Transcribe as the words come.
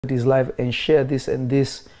his life and share this, and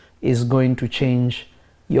this is going to change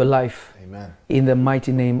your life. Amen. In the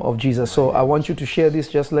mighty name of Jesus. So I want you to share this.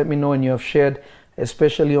 Just let me know when you have shared,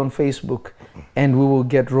 especially on Facebook, and we will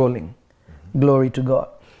get rolling. Glory to God.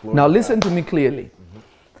 Now listen to me clearly.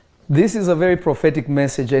 This is a very prophetic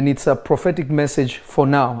message, and it's a prophetic message for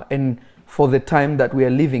now and for the time that we are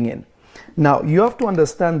living in. Now you have to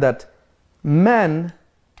understand that man,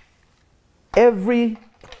 every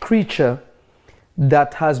creature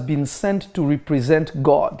that has been sent to represent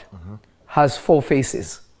God has four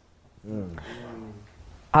faces.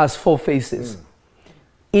 Has four faces.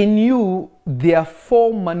 In you, there are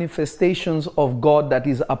four manifestations of God that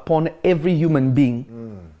is upon every human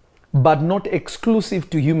being, but not exclusive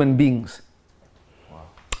to human beings. Wow.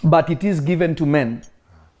 But it is given to men.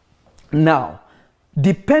 Now,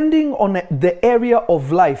 depending on the area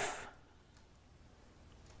of life,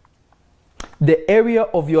 the area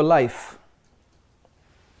of your life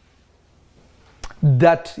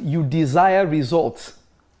that you desire results,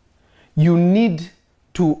 you need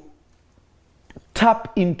to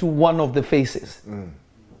tap into one of the faces.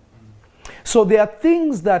 So there are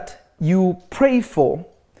things that you pray for,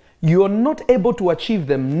 you are not able to achieve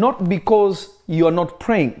them, not because you are not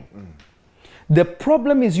praying. The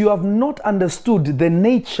problem is you have not understood the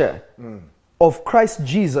nature of Christ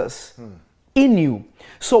Jesus in you.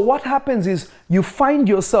 So what happens is you find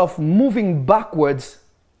yourself moving backwards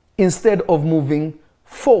instead of moving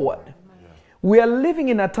forward. We are living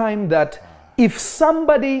in a time that if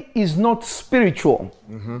somebody is not spiritual,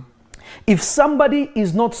 if somebody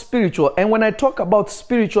is not spiritual, and when I talk about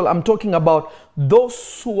spiritual, I'm talking about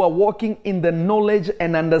those who are walking in the knowledge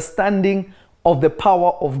and understanding of the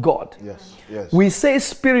power of God. Yes, yes. We say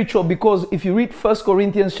spiritual because if you read 1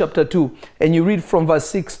 Corinthians chapter 2 and you read from verse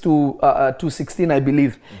 6 to 16, I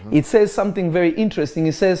believe, it says something very interesting.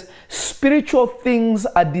 It says, spiritual things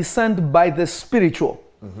are discerned by the spiritual.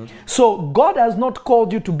 So God has not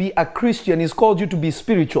called you to be a Christian, He's called you to be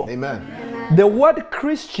spiritual. Amen. Amen. The word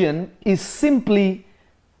Christian is simply,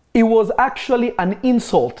 it was actually an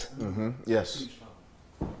insult. Yes.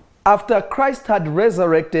 After Christ had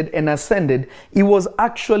resurrected and ascended, it was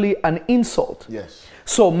actually an insult. Yes.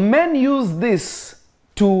 So men use this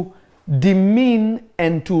to demean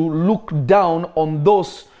and to look down on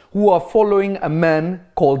those who are following a man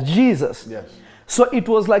called Jesus. Yes. So it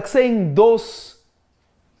was like saying those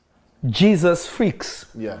Jesus freaks.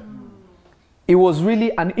 Yeah. It was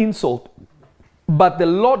really an insult. But the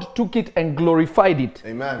Lord took it and glorified it.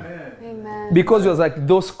 Amen. Amen. Because it was like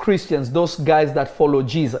those Christians, those guys that follow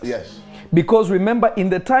Jesus. Yes. Because remember, in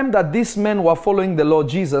the time that these men were following the Lord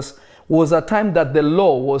Jesus, was a time that the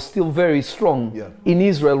law was still very strong in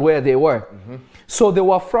Israel where they were. So they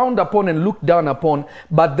were frowned upon and looked down upon,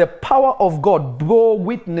 but the power of God bore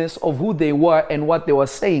witness of who they were and what they were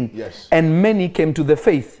saying. Yes. And many came to the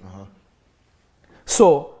faith.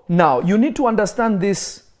 So now you need to understand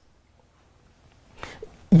this.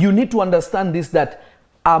 You need to understand this, that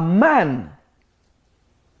a man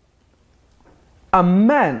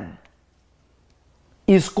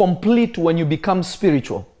is complete when you become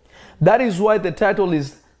spiritual. That is why the title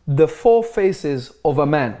is The Four Faces of a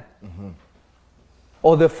Man,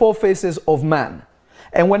 or The Four Faces of Man.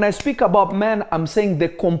 And when I speak about man, I'm saying the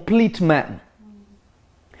complete man.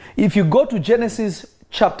 If you go to Genesis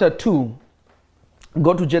chapter 2,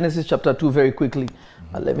 go to Genesis chapter 2 very quickly.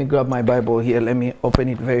 Let me grab my Bible here. Let me open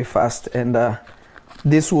it very fast. And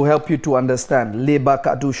this will help you to understand. Leba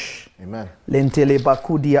kadush. Amen. Lentele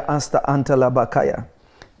bakudia ansta antala bakaya.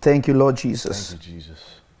 Thank you, Lord Jesus. Thank you,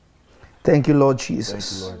 Jesus. Thank you, Lord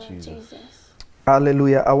Jesus. Thank you, Lord Jesus.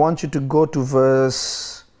 Hallelujah. I want you to go to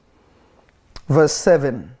verse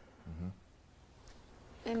 7.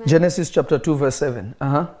 Amen. Genesis chapter 2, verse 7.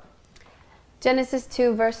 Genesis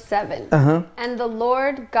 2, verse 7. And the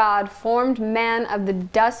Lord God formed man of the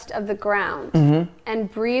dust of the ground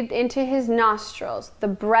and breathed into his nostrils the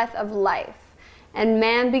breath of life, and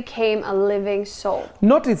man became a living soul.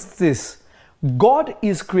 Notice this. God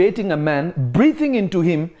is creating a man, breathing into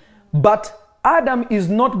him, but Adam is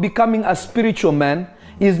not becoming a spiritual man.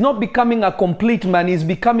 He's not becoming a complete man. He's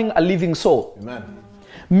becoming a living soul. Amen.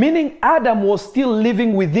 Meaning Adam was still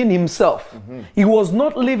living within himself. He was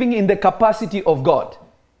not living in the capacity of God.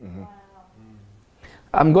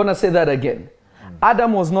 I'm going to say that again.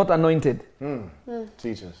 Adam was not anointed.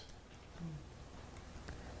 Teach us.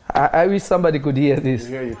 I wish somebody could hear We this.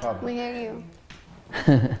 hear you, Papa. We hear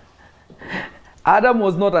you. Adam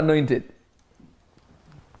was not anointed.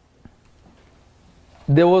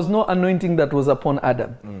 There was no anointing that was upon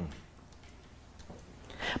Adam.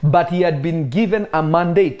 But he had been given a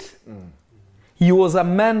mandate. He was a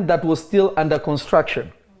man that was still under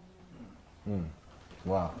construction.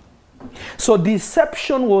 Wow. So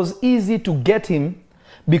deception was easy to get him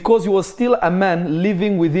because he was still a man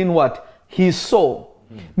living within what? His soul.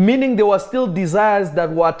 Meaning there were still desires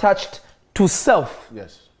that were attached to self.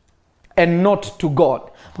 Yes. And not to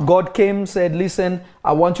God. God came, said, listen,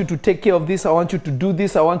 I want you to take care of this. I want you to do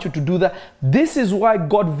this. I want you to do that. This is why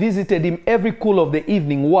God visited him every cool of the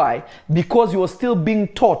evening. Why? Because he was still being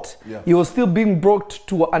taught. Yeah. He was still being brought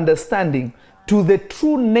to understanding, to the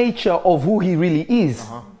true nature of who he really is.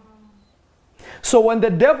 So when the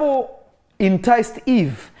devil enticed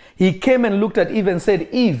Eve, he came and looked at Eve and said,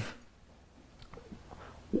 Eve,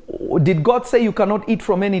 did God say you cannot eat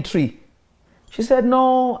from any tree? She said,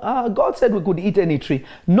 no, God said we could eat any tree.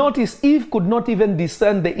 Notice Eve could not even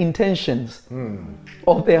discern the intentions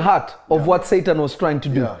of the heart of what Satan was trying to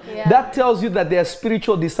do. That tells you that their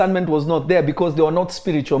spiritual discernment was not there because they were not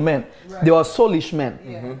spiritual men. Right. They were soulish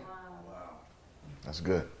men. That's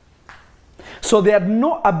good. So they had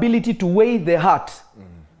no ability to weigh the heart,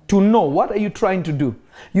 to know what are you trying to do.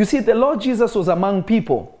 You see, the Lord Jesus was among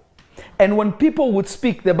people. And when people would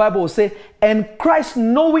speak, the Bible would say, and Christ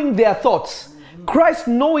knowing their thoughts, Christ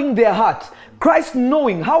knowing their heart, Christ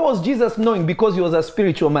knowing. How was Jesus knowing? Because he was a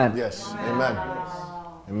spiritual man. Yes. Amen.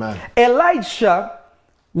 Amen. Elisha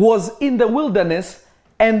was in the wilderness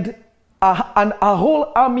and a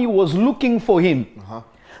whole army was looking for him.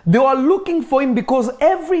 They were looking for him because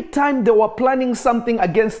every time they were planning something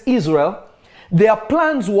against Israel, their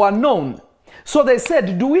plans were known. So they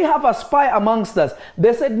said, do we have a spy amongst us?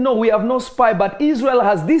 They said, no, we have no spy, but Israel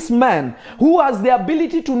has this man who has the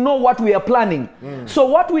ability to know what we are planning. So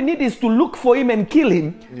what we need is to look for him and kill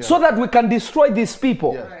him so that we can destroy these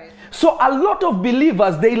people. Right. So a lot of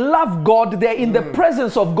believers, they love God. They're in the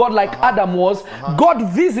presence of God like Adam was.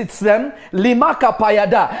 God visits them. Limaka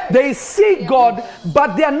payada. They see God,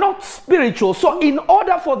 but they are not spiritual. So in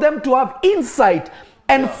order for them to have insight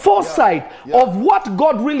and foresight of what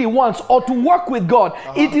God really wants or to work with God,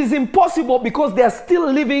 it is impossible because they are still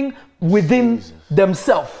living within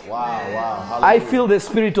themselves. Wow. I feel the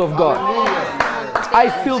Spirit of God. I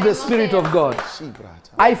feel the Spirit of God.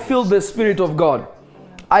 I feel the Spirit of God.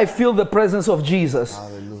 I feel the presence of Jesus.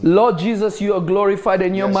 Lord Jesus, you are glorified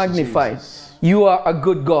and you're magnified. Jesus. You are a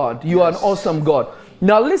good God. You are an awesome God.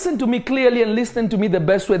 Now listen to me clearly and listen to me the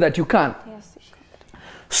best way that you can.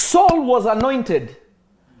 Saul was anointed.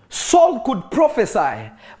 Saul could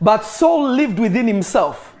prophesy, but Saul lived within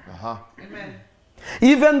himself. Amen.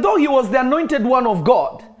 Even though he was the anointed one of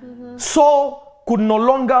God, Saul could no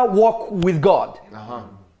longer walk with God.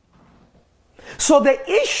 So the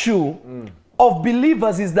issue of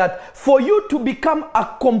believers is that for you to become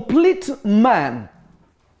a complete man,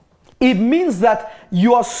 it means that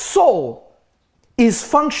your soul is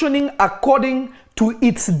functioning according to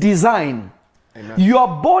its design. Amen. Your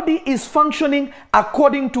body is functioning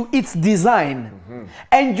according to its design.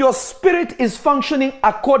 And your spirit is functioning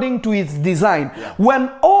according to its design.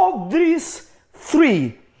 When all these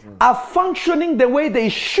three are functioning the way they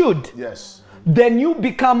should, then you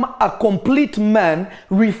become a complete man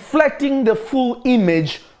reflecting the full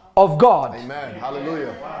image of God. Amen.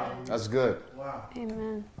 Hallelujah. That's good.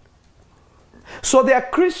 Amen. So there are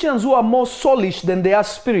Christians who are more soulish than they are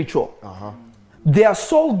spiritual. Their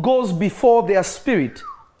soul goes before their spirit.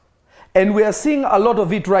 And we are seeing a lot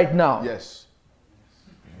of it right now. Yes.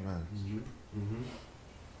 Amen.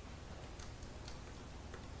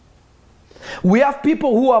 We have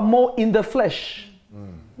people who are more in the flesh.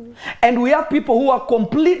 And we have people who are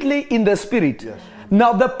completely in the spirit.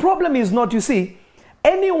 Now the problem is not, you see,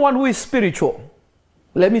 anyone who is spiritual.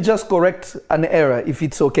 Let me just correct an error if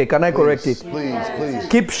it's okay. Can I correct it? Please.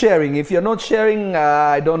 Keep sharing. If you're not sharing,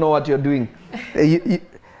 I don't know what you're doing.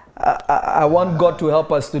 I want God to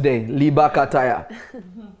help us today. Liba kataya.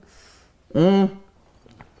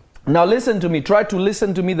 Now listen to me. Try to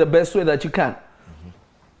listen to me the best way that you can.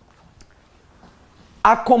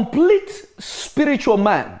 A complete spiritual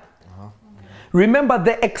man. Remember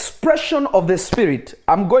the expression of the spirit.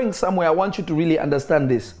 I'm going somewhere. I want you to really understand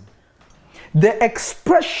this. The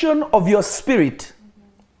expression of your spirit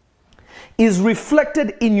is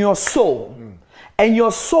reflected in your soul. And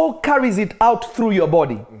your soul carries it out through your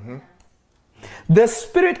body. The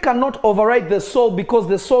spirit cannot override the soul because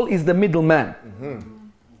the soul is the middleman.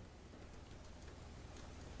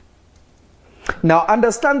 Now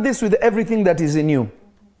understand this with everything that is in you.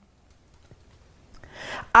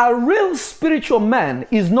 A real spiritual man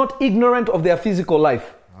is not ignorant of their physical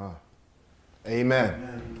life.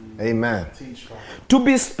 Amen. Amen. To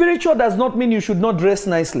be spiritual does not mean you should not dress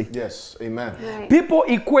nicely. Yes. Amen. Right. People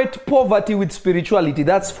equate poverty with spirituality.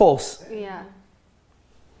 That's false.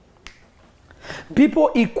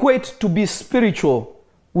 People equate to be spiritual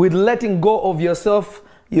with letting go of yourself.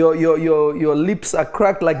 Your lips are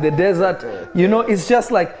cracked like the desert. You know, it's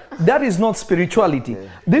just like, that is not spirituality.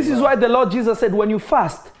 This is why the Lord Jesus said, when you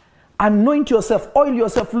fast, anoint yourself, oil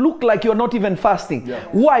yourself, look like you're not even fasting.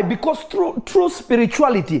 Why? Because true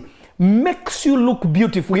spirituality makes you look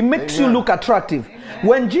beautiful. It makes you look attractive.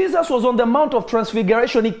 When Jesus was on the Mount of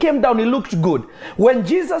Transfiguration, he came down, he looked good. When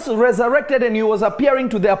Jesus resurrected and he was appearing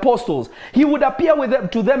to the apostles, he would appear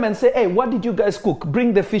to them and say, hey, what did you guys cook?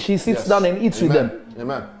 Bring the fish. He sits down and eats with them.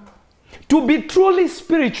 Amen. To be truly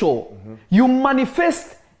spiritual, you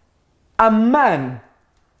manifest a man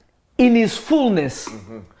in his fullness.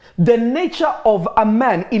 The nature of a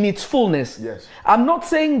man in its fullness. Yes. I'm not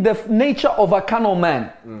saying the nature of a carnal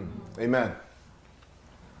man. Amen.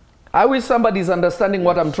 I wish somebody's understanding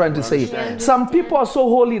what I'm trying to say. Some people are so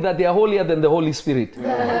holy that they are holier than the Holy Spirit.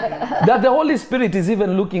 That the Holy Spirit is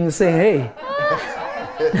even looking and saying, hey,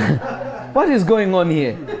 what is going on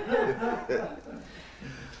here?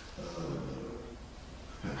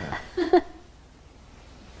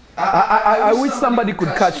 I wish somebody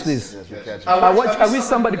could catch this. I wish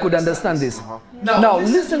somebody could understand this. Now,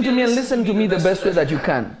 listen to me and listen to me the best way that you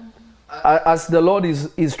can. As the Lord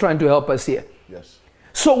is trying to help us here. Yes.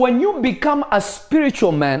 So when you become a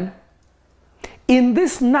spiritual man, in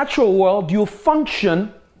this natural world, you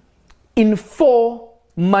function in 4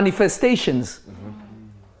 manifestations.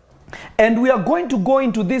 And we are going to go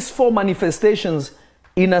into these 4 manifestations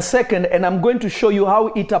in a second, and I'm going to show you how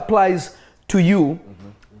it applies to you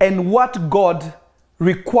and what God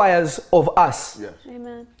requires of us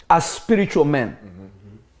as spiritual men.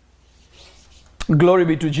 Glory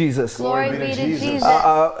be to Jesus. Glory be to Jesus.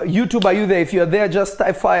 YouTube, are you there? If you're there, just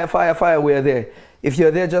type fire, fire, fire. We're there. If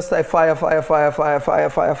you're there, just type fire, fire, fire, fire, fire,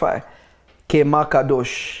 fire, fire.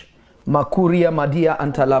 Kemakadosh. Makuria Madia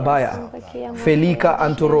Antalabaya. Felika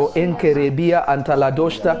Antoro Enkerebia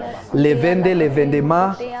Antaladoshta. Levende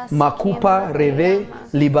Ma. Makupa Reve.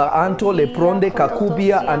 Liba Anto Lepronde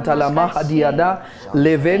Kakubia Antalamaha Diada.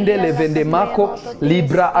 Levende Mako.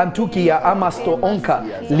 Libra Antukia Amasto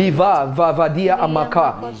Onka. Liva Vavadia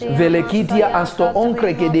Amaka. Velekitia Ansto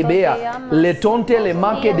Onkre Kedebea. Letonte Le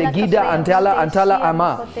Make de Gida Antala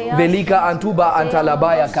Ama. Velika Antuba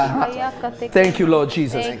Antalabaya Kaha. Thank you, Lord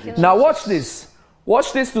Jesus. Now watch this.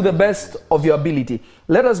 Watch this to the best of your ability.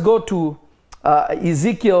 Let us go to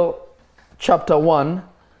Ezekiel chapter 1,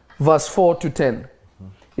 verse 4 to 10.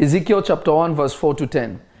 Ezekiel chapter 1, verse 4 to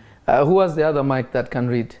 10. Who has the other mic that can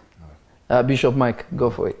read? Bishop Mike, go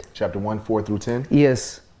for it. Chapter 1, 4 through 10.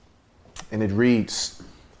 Yes. And it reads,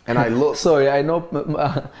 and I looked. Sorry, I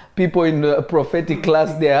know people in the prophetic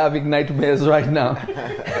class, they're having nightmares right now.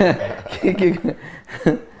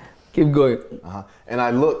 Keep going. And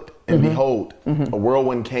I looked, and behold, a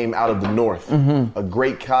whirlwind came out of the north, a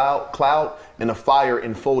great cloud, and a fire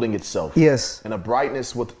enfolding itself. Yes. And a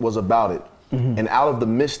brightness was about it. And out of the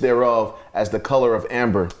mist thereof, as the color of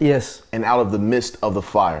amber. Yes. And out of the mist of the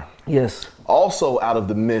fire. Yes. Also out of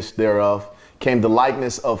the mist thereof came the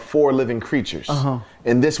likeness of 4 living creatures.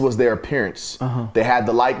 And this was their appearance. They had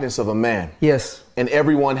the likeness of a man. Yes. And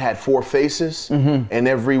everyone had 4 faces, and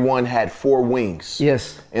everyone had 4 wings.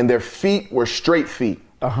 Yes. And their feet were straight feet.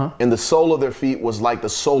 And the sole of their feet was like the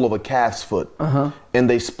sole of a calf's foot. And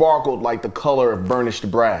they sparkled like the color of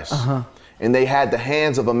burnished brass. And they had the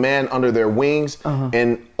hands of a man under their wings,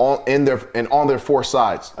 and on their 4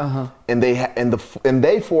 sides. And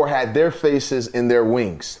they 4 had their faces in their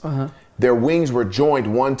wings. Their wings were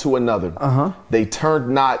joined one to another. They turned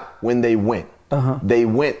not when they went. They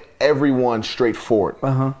went everyone straight forward.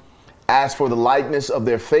 As for the likeness of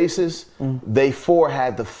their faces, they 4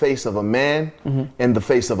 had the face of a man and the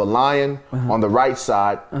face of a lion on the right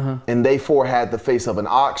side, and they 4 had the face of an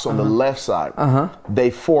ox on the left side.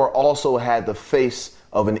 They 4 also had the face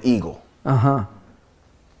of an eagle. That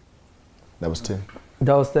was 10.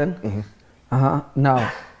 That was 10?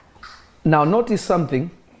 Now notice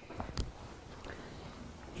something.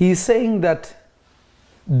 He's saying that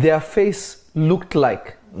their face looked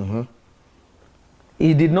like.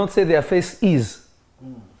 He did not say their face is.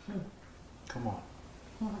 Come on.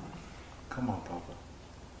 Come on, Papa.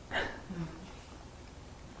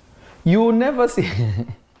 You will never see.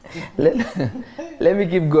 Let me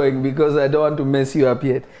keep going because I don't want to mess you up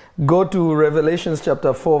yet. Go to Revelations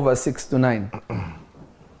chapter 4, verse 6 to 9.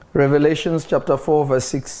 Revelations chapter 4, verse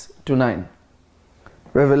 6 to 9.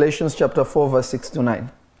 Revelations chapter 4, verse 6 to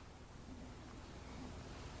 9.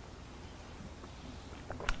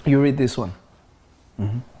 You read this one.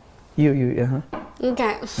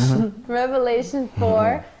 Okay. Revelation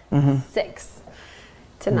 4, 6.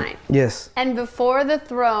 to 9. Yes. And before the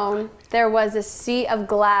throne there was a sea of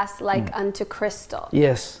glass like unto crystal.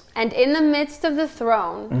 Yes. And in the midst of the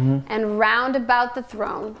throne and round about the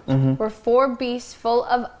throne were 4 beasts full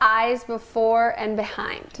of eyes before and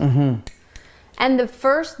behind. And the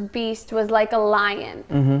first beast was like a lion,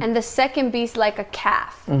 and the second beast like a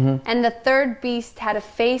calf. And the third beast had a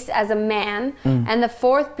face as a man, and the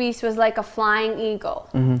fourth beast was like a flying eagle.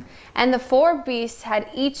 And the 4 beasts had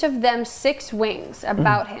each of them 6 wings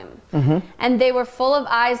about him, and they were full of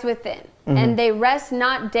eyes within. And they rest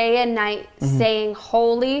not day and night, saying,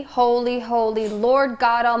 Holy, holy, holy, Lord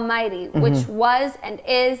God Almighty, which was and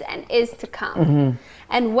is to come.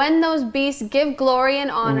 And when those beasts give glory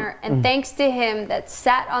and honor and thanks to him that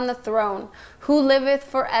sat on the throne, who liveth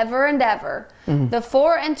forever and ever, the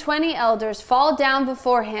 24 elders fall down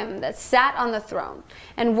before him that sat on the throne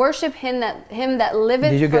and worship him that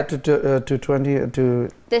liveth. Did you get to 20?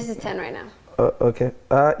 This is 10 right now. Okay.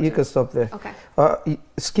 You can stop there. Okay.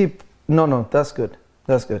 Skip. No, that's good.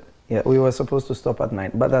 That's good. Yeah, we were supposed to stop at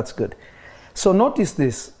 9, but that's good. So notice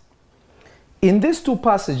this. In these 2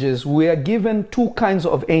 passages, we are given 2 kinds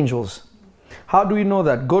of angels. How do we know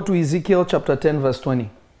that? Go to Ezekiel chapter 10, verse 20.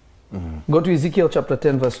 Go to Ezekiel chapter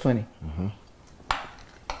 10, verse 20.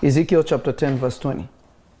 Ezekiel chapter 10, verse 20.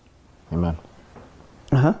 Amen.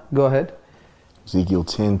 Go ahead. Ezekiel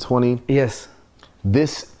 10:20. Yes.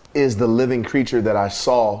 This is the living creature that I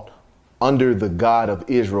saw under the God of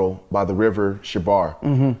Israel by the river Shebar.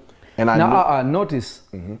 And I now, notice.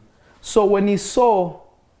 So when he saw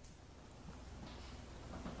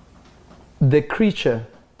the creature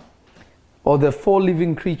or the 4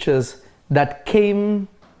 living creatures that came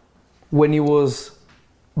when he was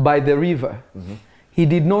by the river, he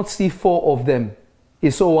did not see 4 of them.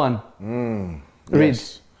 He saw 1. Read.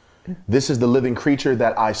 Yes. This is the living creature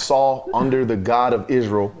that I saw under the God of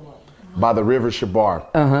Israel by the river Shebar.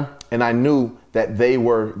 And I knew that they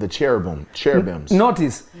were the cherubims.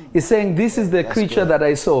 Notice, he's saying this is the creature that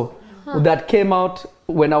I saw that came out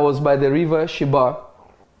when I was by the river Shebar.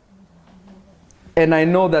 And I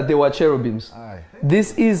know that they were cherubims. Aye.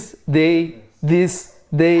 This is they.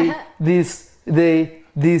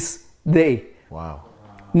 Wow.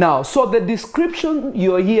 Now, so the description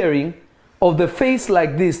you're hearing of the face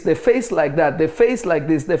like this, the face like that, the face like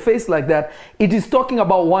this, the face like that, it is talking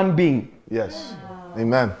about one being. Yes.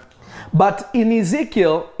 Amen. But in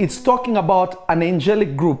Ezekiel, it's talking about an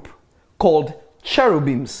angelic group called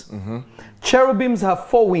cherubims. Cherubims have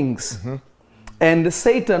 4 wings. And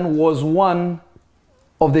Satan was one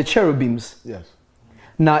of the cherubims. Yes.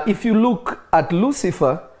 Now, if you look at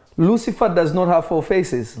Lucifer, Lucifer does not have 4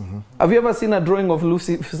 faces. Have you ever seen a drawing of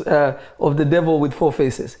Lucifer, of the devil with 4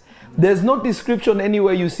 faces? There's no description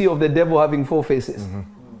anywhere you see of the devil having 4 faces.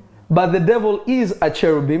 But the devil is a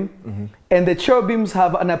cherubim, and the cherubims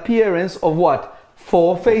have an appearance of what?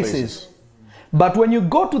 4 faces. But when you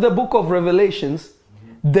go to the book of Revelations,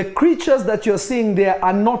 the creatures that you're seeing there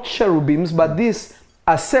are not cherubims, but these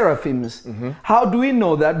are seraphims. How do we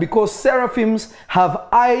know that? Because seraphims have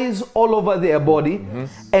eyes all over their body,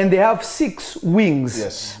 and they have 6 wings.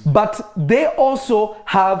 Yes. But they also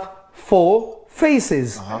have 4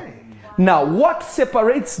 faces. Now, what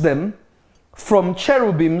separates them from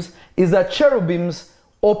cherubims is that cherubims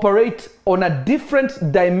operate on a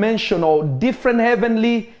different dimension or different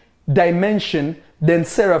heavenly dimension than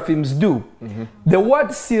seraphims do. The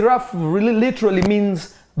word seraph really literally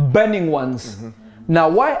means burning ones. Now,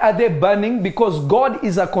 why are they burning? Because God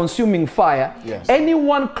is a consuming fire. Yes.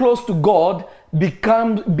 Anyone close to God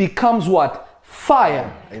becomes what? Fire.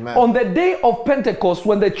 Amen. On the day of Pentecost,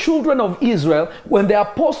 when the children of Israel, when the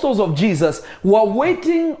apostles of Jesus were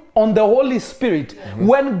waiting on the Holy Spirit,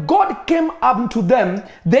 when God came up to them,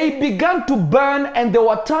 they began to burn, and there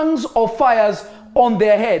were tongues of fires on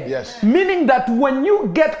their head. Yes. Meaning that when you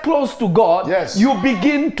get close to God, yes, you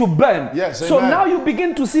begin to burn. Yes, so amen. Now you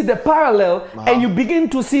begin to see the parallel, and you begin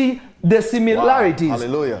to see the similarities. Wow.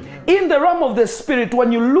 Hallelujah. In the realm of the spirit,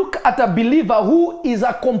 when you look at a believer who is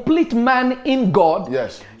a complete man in God,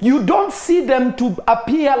 yes, you don't see them to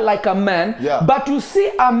appear like a man, but you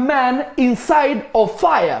see a man inside of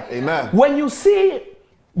fire. Amen. When you see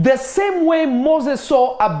the same way Moses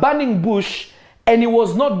saw a burning bush and it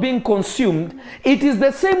was not being consumed, it is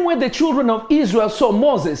the same way the children of Israel saw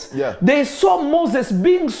Moses. Yeah. They saw Moses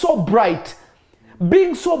being so bright,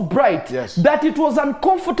 being so bright that it was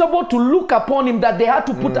uncomfortable to look upon him, that they had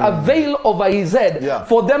to put a veil over his head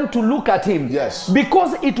for them to look at him,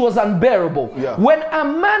 because it was unbearable. When a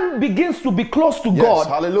man begins to be close to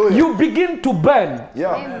God, you begin to burn.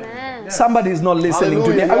 Somebody is not listening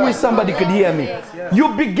today. I wish somebody could hear me.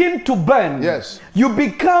 You begin to burn. You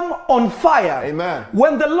become on fire. Amen.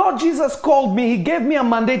 When the Lord Jesus called me, he gave me a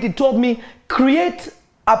mandate. He told me, create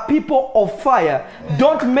a people of fire.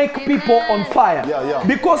 Don't make people on fire.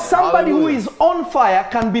 Because somebody who is on fire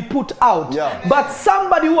can be put out. But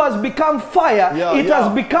somebody who has become fire, it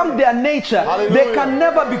has become their nature. They can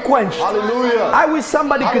never be quenched. I wish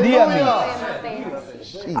somebody could hear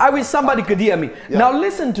me. I wish somebody could hear me. Now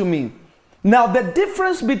listen to me. Now the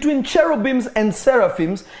difference between cherubims and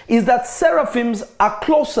seraphims is that seraphims are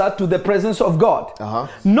closer to the presence of God.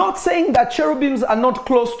 Not saying that cherubims are not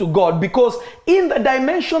close to God, because in the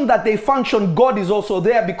dimension that they function, God is also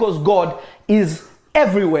there, because God is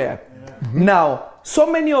everywhere. Now,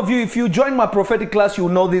 so many of you, if you join my prophetic class, you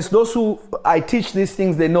know this. Those who I teach these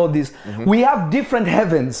things, they know this. We have different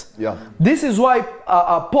heavens. This is why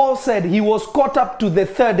Paul said he was caught up to the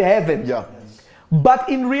third heaven. But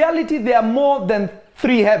in reality, there are more than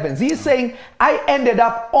 3 heavens. He's saying, I ended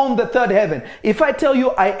up on the third heaven. If I tell you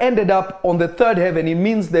I ended up on the third heaven, it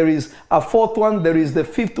means there is a 4th one, there is the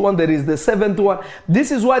 5th one, there is the 7th one.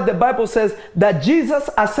 This is why the Bible says that Jesus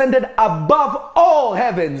ascended above all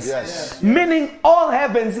heavens. Meaning all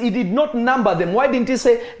heavens, he did not number them. Why didn't he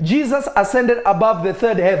say Jesus ascended above the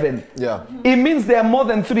third heaven? It means there are more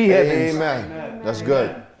than 3 heavens. Amen. That's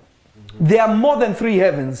good. There are more than 3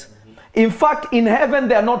 heavens. In fact, in heaven,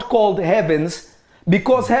 they are not called heavens,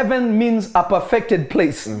 because heaven means a perfected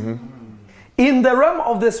place. In the realm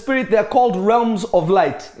of the spirit, they are called realms of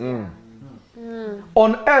light.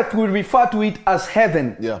 On earth, we refer to it as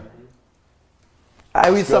heaven.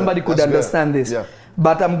 I wish somebody could understand this.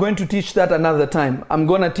 But I'm going to teach that another time. I'm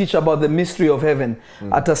going to teach about the mystery of heaven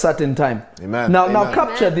at a certain time. Now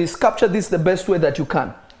capture this the best way that you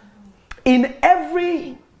can. In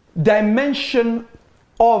every dimension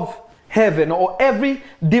of heaven, or every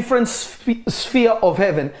different sphere of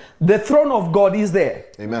heaven, the throne of God is there.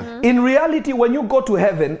 In reality, when you go to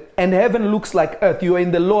heaven and heaven looks like earth, you are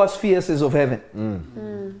in the lower spheres of heaven.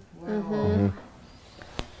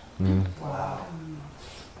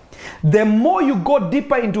 The more you go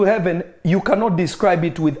deeper into heaven, you cannot describe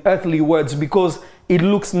it with earthly words, because it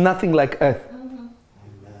looks nothing like earth.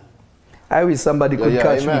 I wish somebody could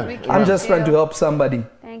catch me. I'm just trying to help somebody.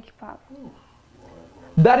 Thank you, Papa.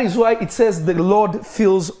 That is why it says the Lord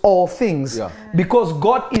fills all things. Because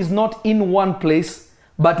God is not in one place,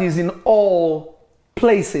 but is in all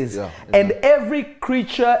places. And every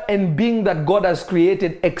creature and being that God has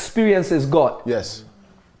created experiences God.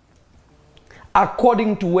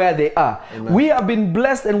 According to where they are. We have been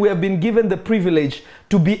blessed, and we have been given the privilege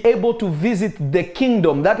to be able to visit the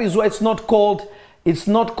kingdom. That is why it's not called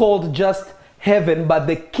just heaven, but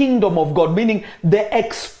the kingdom of God, meaning the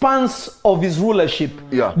expanse of his rulership,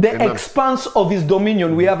 the expanse of his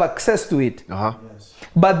dominion. We have access to it.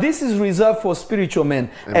 But this is reserved for spiritual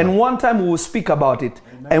men. And one time we will speak about it,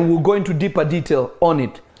 and we'll go into deeper detail on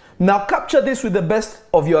it. Now capture this with the best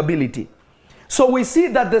of your ability. So we see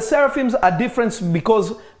that the seraphims are different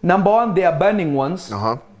because, number one, they are burning ones.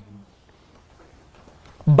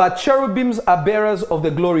 But cherubims are bearers of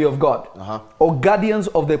the glory of God, or guardians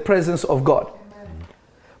of the presence of God.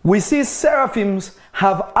 We see seraphims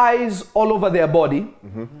have eyes all over their body.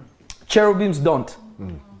 Cherubims don't.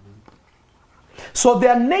 So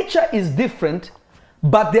their nature is different,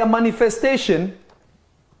 but their manifestation,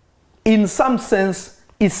 in some sense,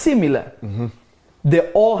 is similar.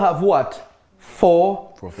 They all have what?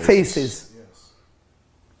 4 faces.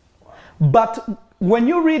 But when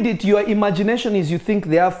you read it, your imagination is you think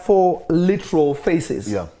there are 4 literal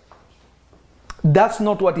faces. That's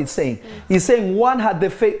not what it's saying. It's saying one had the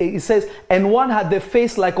face. It says, and one had the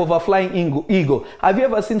face like of a flying eagle. Have you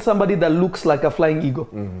ever seen somebody that looks like a flying eagle?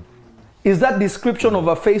 Is that description of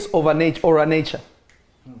a face of a nature or a nature?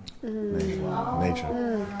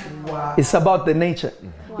 Nature. It's about the nature.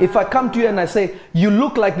 If I come to you and I say, you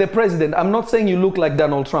look like the president, I'm not saying you look like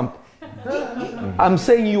Donald Trump. I'm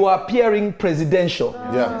saying you are appearing presidential.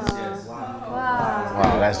 Wow,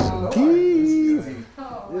 that's deep.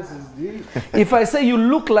 This is deep. If I say you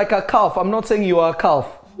look like a calf, I'm not saying you are a calf.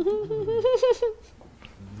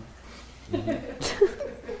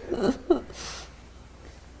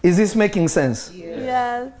 Is this making sense?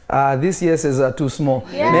 Yes. These yeses are too small.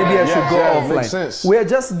 Maybe I should go offline. We're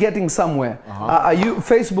just getting somewhere. Are you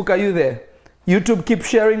Facebook? Are you there? YouTube, keep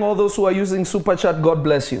sharing. All those who are using Super Chat, God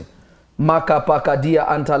bless you. Maka pakadia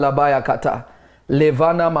antalabaya kata.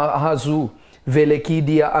 Levana mahazu.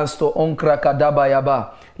 Velekidia asto onkra kadaba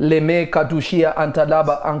yaba. Leme katushia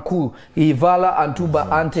antadaba anku. Ivala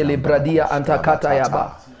antuba ante lebradia antakata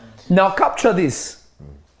yaba. Now capture this.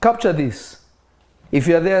 Capture this. If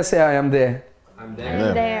you're there, say I am there. I'm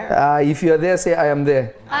there. If you're there, say I am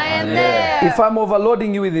there. I am there. If I'm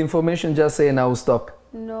overloading you with information, just say and I will stop.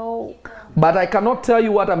 No. But I cannot tell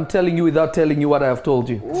you what I'm telling you without telling you what I have told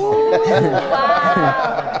you. Ooh,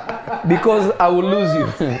 wow. Because I will lose you.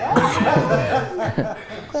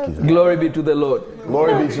 Glory be to the Lord.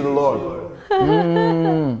 Glory be to the Lord.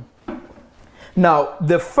 Now,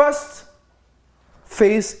 the first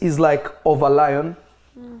face is like of a lion.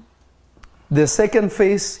 The second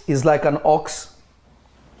face is like an ox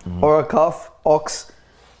or a calf. Ox.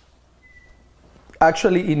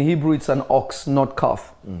 Actually, in Hebrew, it's an ox, not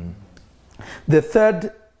calf. The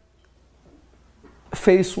third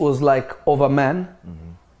face was like of a man.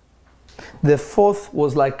 The fourth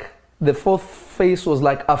face was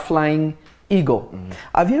like a flying eagle.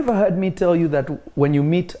 Have you ever heard me tell you that when you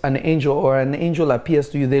meet an angel or an angel appears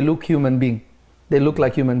to you, they look human being? They look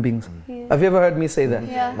like human beings. Yeah. Have you ever heard me say that?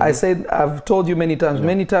 Yeah. I've told you many times. Yeah.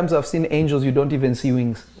 Many times I've seen angels, you don't even see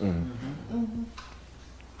wings.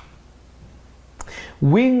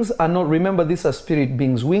 Wings are not, remember these are spirit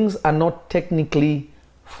beings. Wings are not technically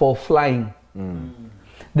for flying.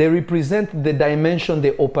 They represent the dimension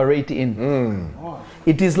they operate in.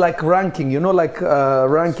 It is like ranking, you know, like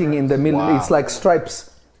ranking in the military. Wow. It's like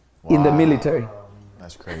stripes in the military.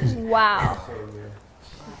 That's crazy. Wow.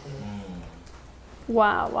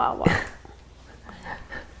 Wow.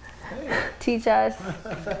 Teach us.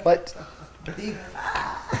 What?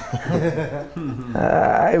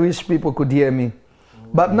 I wish people could hear me.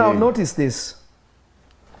 But now notice this.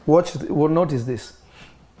 Notice this.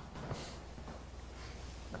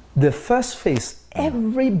 The first face,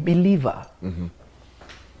 every believer,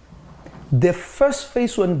 the first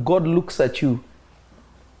face when God looks at you,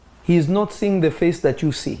 He is not seeing the face that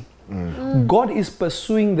you see. God is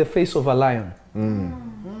pursuing the face of a lion.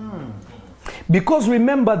 Because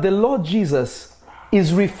remember, the Lord Jesus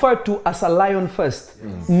is referred to as a lion first,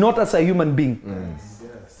 not as a human being.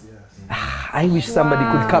 I wish somebody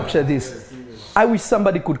could capture this. I wish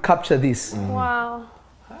somebody could capture this. Wow.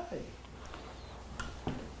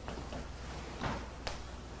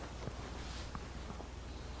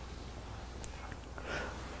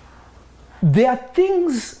 There are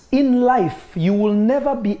things in life you will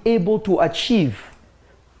never be able to achieve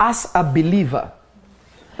as a believer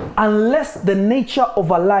unless the nature of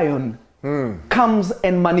a lion comes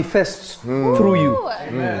and manifests through you.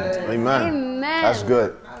 Amen. That's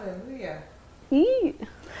good.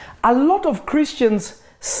 A lot of Christians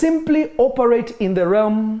simply operate in the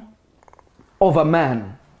realm of a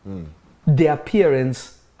man, the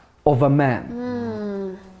appearance of a man.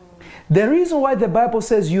 The reason why the Bible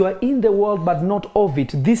says you are in the world but not of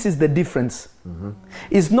it, this is the difference.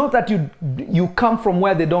 It's not that you come from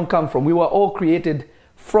where they don't come from. We were all created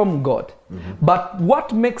from God. But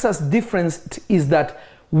what makes us different is that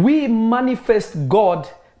we manifest God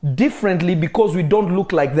differently because we don't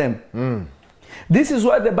look like them. This is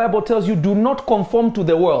why the Bible tells you, do not conform to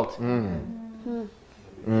the world.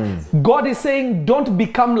 God is saying, don't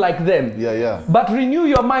become like them. But renew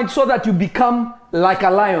your mind so that you become like a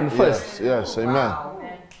lion first. Yes, amen. Wow.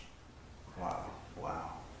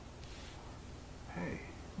 Hey.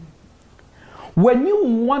 When you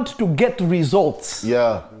want to get results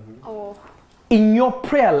in your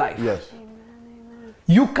prayer life,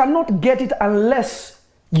 you cannot get it unless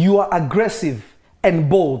you are aggressive and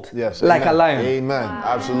bold like a lion. Amen.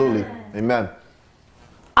 Absolutely. Amen.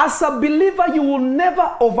 As a believer, you will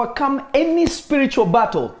never overcome any spiritual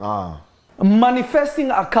battle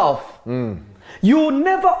manifesting a calf. You will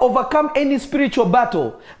never overcome any spiritual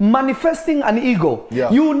battle manifesting an eagle.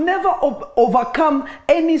 You will never overcome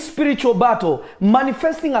any spiritual battle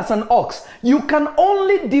manifesting as an ox. You can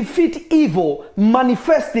only defeat evil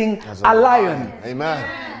manifesting a lion. Amen.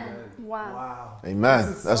 Wow.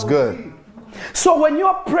 Amen. That's good. So when you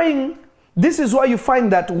are praying, this is why you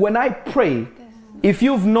find that when I pray, if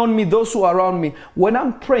you've known me, those who are around me, when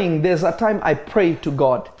I'm praying, there's a time I pray to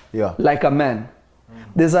God like a man.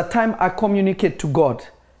 There's a time I communicate to God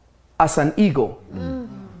as an eagle.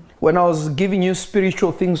 When I was giving you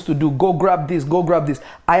spiritual things to do, go grab this, go grab this.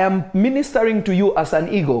 I am ministering to you as an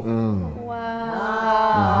eagle.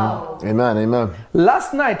 Wow. Amen, amen.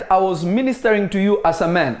 Last night, I was ministering to you as a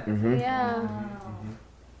man. Yeah.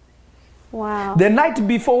 Wow. The night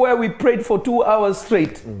before, where we prayed for 2 hours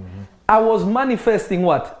straight, I was manifesting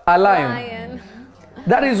what? A lion.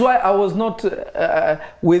 That is why I was not,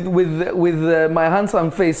 with my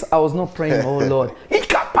handsome face, I was not praying, oh Lord.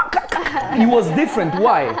 It was different.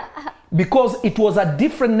 Why? Because it was a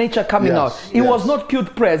different nature coming out. It was not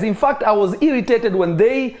cute prayers. In fact, I was irritated when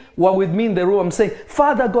they were with me in the room saying,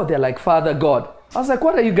 Father God. They're like, Father God. I was like,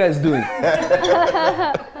 what are you guys doing?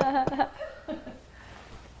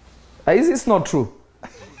 Is this not true?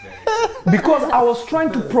 Because I was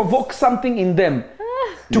trying to provoke something in them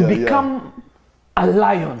to become a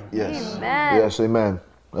lion. Yes. Amen. Yes, amen.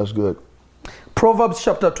 That's good. Proverbs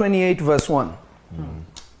chapter 28 verse 1. Mm-hmm.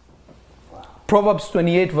 Proverbs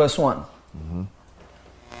 28 verse 1. Mm-hmm.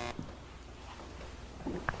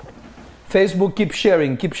 Facebook, keep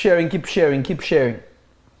sharing, keep sharing, keep sharing, keep sharing.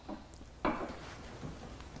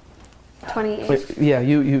 28. Wait, yeah,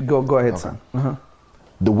 you go ahead, son.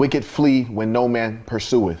 The wicked flee when no man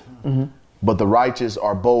pursueth, but the righteous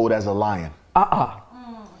are bold as a lion.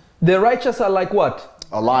 The righteous are like what?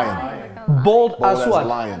 A lion. Bold Bold as what? a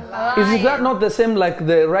lion. Is that not the same like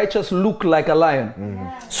the righteous look like a lion?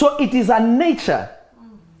 So it is a nature.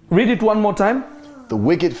 Read it one more time. The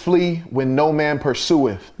wicked flee when no man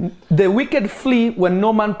pursueth. The wicked flee when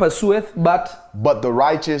no man pursueth, but the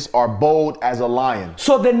righteous are bold as a lion.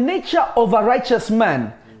 so the nature of a righteous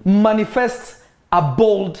man manifests a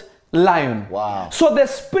bold lion. Wow. So the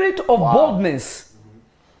spirit of boldness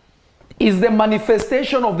is the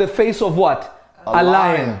manifestation of the face of what? A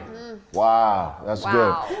lion. Wow, that's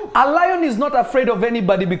good. A lion is not afraid of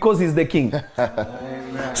anybody because he's the king.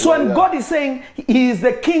 So when God is saying he is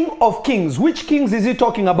the king of kings, which kings is he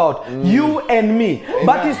talking about? You and me.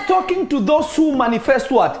 But he's talking to those who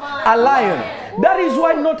manifest what? A lion. That is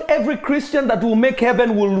why not every Christian that will make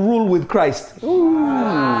heaven will rule with Christ.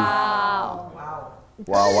 Wow.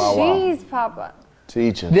 Wow. Jeez, Papa.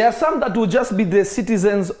 Teaching. There are some that will just be the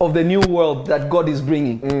citizens of the new world that God is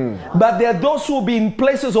bringing. But there are those who will be in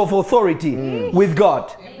places of authority with God.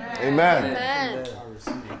 Amen. Amen.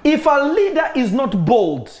 If a leader is not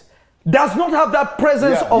bold, does not have that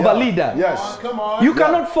presence of a leader, Yes. you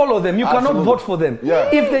cannot follow them. You cannot Absolutely. vote for them. Yeah.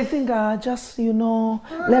 If they think, just,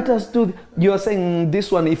 let us do, you're saying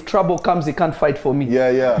this one, if trouble comes, he can't fight for me.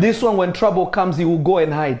 Yeah. This one, when trouble comes, he will go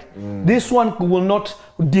and hide. This one will not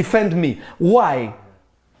defend me. Why?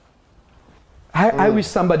 I wish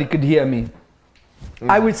somebody could hear me.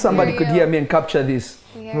 I wish somebody could hear me and capture this.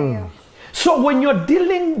 So when you're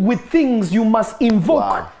dealing with things, you must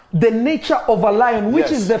invoke the nature of a lion, which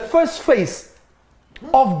is the first face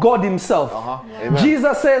of God himself.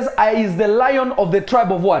 Jesus says, I is the lion of the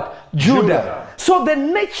tribe of what? Judah. So the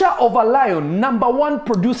nature of a lion, number one,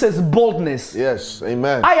 produces boldness. Yes.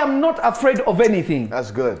 Amen. I am not afraid of anything.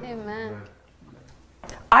 That's good. Amen.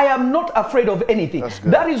 I am not afraid of anything.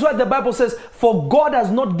 That is why the Bible says, for God has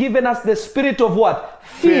not given us the spirit of what?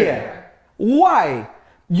 Fear. Why?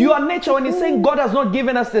 Your nature, when he's saying God has not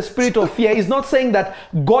given us the spirit of fear, is not saying that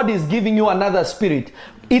God is giving you another spirit.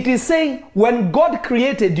 It is saying when God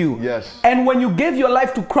created you, and when you gave your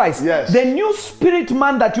life to Christ, the new spirit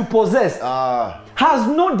man that you possess has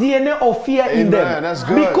no DNA of fear in them. That's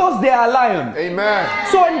good. Because they are a lion. Amen.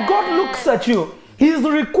 So when God looks at you, he is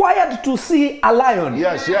required to see a lion.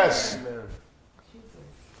 Yes.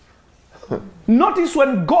 Notice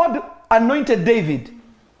when God anointed David,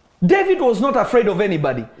 David was not afraid of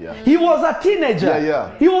anybody. He was a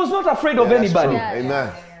teenager. He was not afraid of anybody.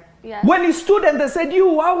 Amen. When he stood and they said,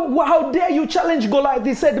 how dare you challenge Goliath?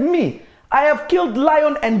 He said, me, I have killed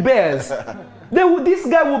lion and bears. This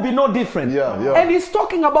guy will be no different. And he's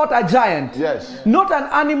talking about a giant. Not an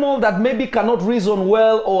animal that maybe cannot reason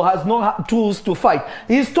well or has no tools to fight.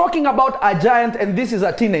 He's talking about a giant, and this is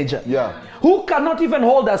a teenager. Who cannot even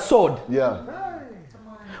hold a sword.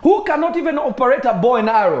 Who cannot even operate a bow and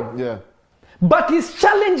arrow. But he's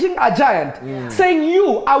challenging a giant, saying,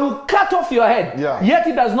 I will cut off your head. Yet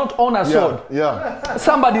he does not own a sword.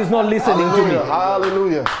 Somebody is not listening to me.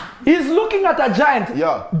 Hallelujah. He's looking at a giant.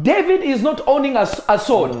 David is not owning a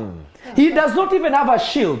sword. He does not even have a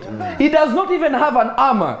shield. He does not even have an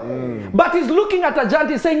armor. But he's looking at a giant.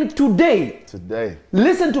 He's saying, today,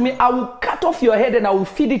 listen to me, I will cut off your head and I will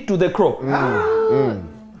feed it to the crow.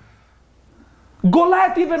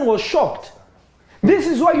 Goliath even was shocked. This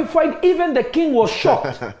is why you find even the king was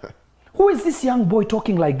shocked. Who is this young boy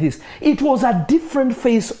talking like this? It was a different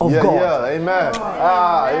face of God. Amen.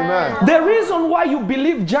 Amen. The reason why you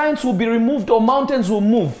believe giants will be removed or mountains will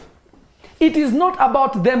move, it is not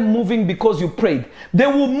about them moving because you prayed. They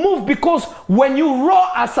will move because when you roar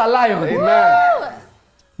as a lion,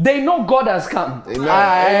 they know God has come.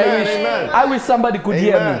 I wish somebody could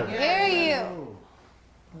hear me. Hear you.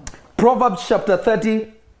 Proverbs chapter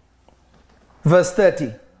 30, verse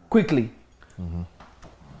 30. Quickly.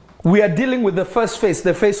 We are dealing with the first face,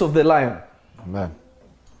 the face of the lion. Amen.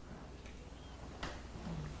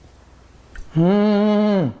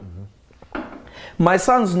 My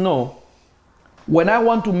sons know when I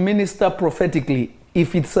want to minister prophetically,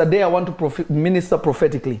 if it's a day I want to minister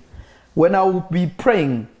prophetically, when I will be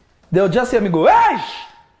praying, they'll just hear me go, hey!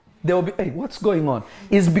 They'll be, hey, what's going on?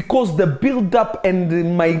 It's because the build-up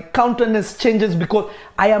and my countenance changes because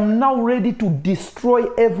I am now ready to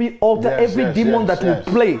destroy every altar, every demon that will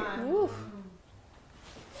play.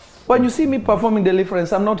 When you see me performing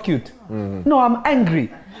deliverance, I'm not cute. No, I'm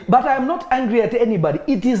angry. But I'm not angry at anybody.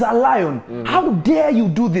 It is a lion. How dare you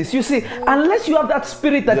do this? You see, unless you have that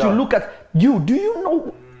spirit that you look at, do you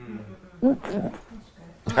know?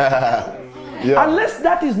 Unless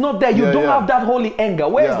that is not there, you don't have that holy anger.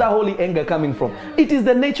 Where is that holy anger coming from? It is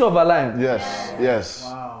the nature of a lion. Yes, yes.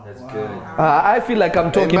 Wow. That's good. I feel like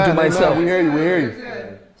I'm talking to myself. We hear you, we hear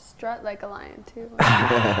you. Strut like a lion, too.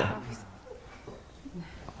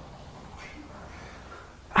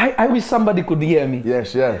 I wish somebody could hear me.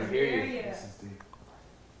 Yes, yes.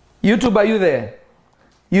 YouTube, are you there?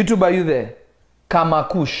 YouTube, are you there?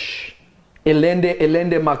 Kamakush.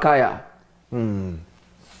 Elende Makaya.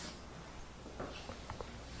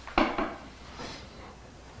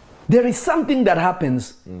 There is something that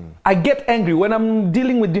happens. I get angry when I'm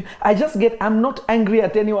dealing with you. I'm not angry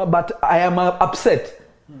at anyone, but I am upset.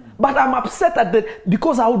 But I'm upset at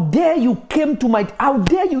because how dare you how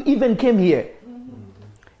dare you even came here?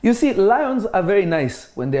 You see, lions are very nice.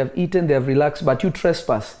 When they have eaten, they have relaxed, but you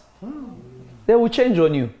trespass. They will change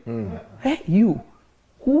on you. Hey, you,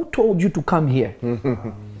 who told you to come here?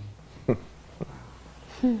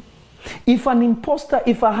 If an imposter,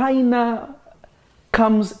 if a hyena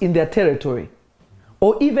comes in their territory,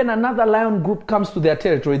 or even another lion group comes to their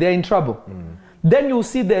territory, they're in trouble. Then you'll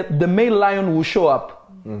see the male lion will show up.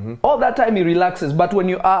 All that time he relaxes, but when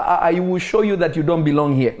you are, he will show you that you don't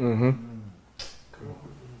belong here.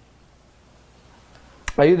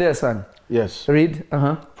 Are you there, son? Yes. Read.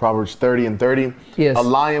 Proverbs 30:30. Yes. A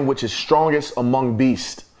lion which is strongest among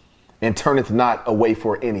beasts, and turneth not away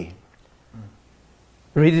for any.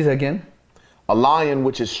 Read it again. A lion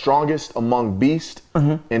which is strongest among beasts,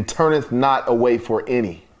 and turneth not away for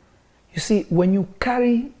any. You see, when you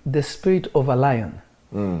carry the spirit of a lion,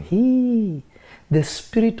 the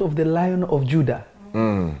spirit of the Lion of Judah,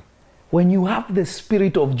 when you have the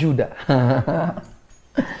spirit of Judah,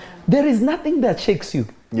 there is nothing that shakes you.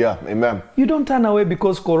 Yeah, amen. You don't turn away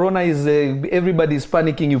because Corona is, everybody's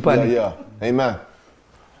panicking, you panic. Yeah, amen.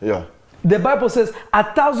 Yeah. The Bible says,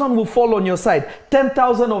 1,000 will fall on your side,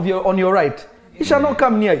 10,000 on your right. It shall not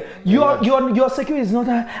come near you. Your security is not,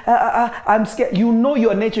 I'm scared. You know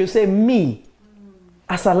your nature. You say, me,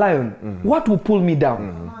 as a lion, what will pull me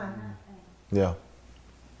down? Yeah.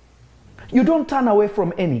 You don't turn away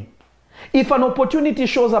from any. If an opportunity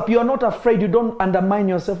shows up, you're not afraid. You don't undermine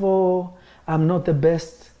yourself. Oh, I'm not the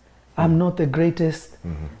best. I'm not the greatest.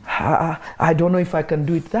 I don't know if I can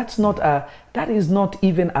do it. That is not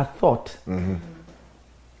even a thought.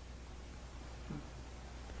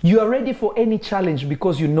 You are ready for any challenge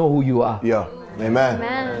because you know who you are. Yeah. Amen.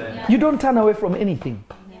 Amen. You don't turn away from anything.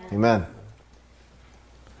 Amen.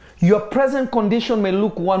 Your present condition may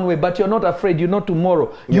look one way, but you're not afraid. You know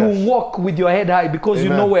tomorrow. You walk with your head high because you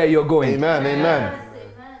know where you're going. Amen.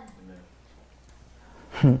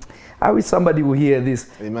 Amen. I wish somebody will hear this.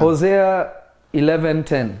 Amen. Hosea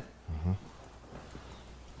 11:10.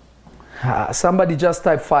 Somebody just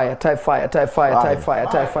type fire, type fire, type fire, type fire,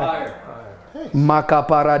 type fire.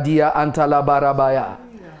 Makaparadia antalabarabaya.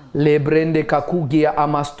 Lebrende kakugia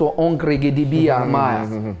amasto ongregedibia maya.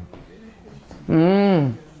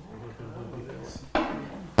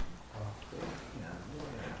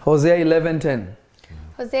 Hosea 11:10.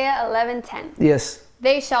 Hosea 11:10. Yes.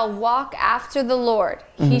 They shall walk after the Lord.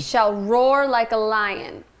 He shall roar like a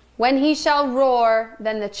lion. When he shall roar,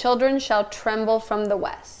 then the children shall tremble from the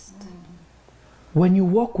west. When you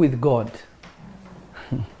walk with God,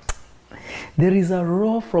 there is a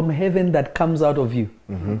roar from heaven that comes out of you.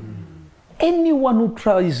 Anyone who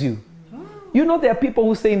tries you, you know, there are people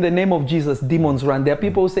who say in the name of Jesus, demons run. There are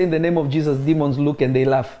people who say in the name of Jesus, demons look and they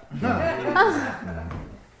laugh.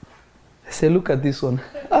 They say, look at this one.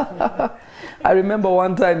 I remember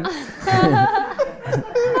one time,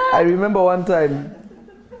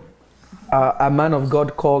 a man of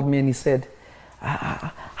God called me and he said,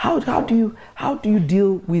 how do you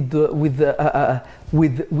deal with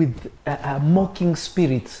mocking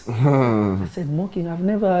spirits? I said, mocking? I've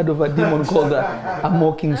never heard of a demon called a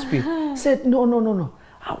mocking spirit. He said, no.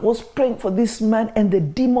 I was praying for this man and the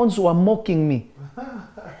demons were mocking me.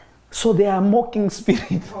 So they are mocking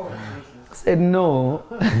spirits. said, no.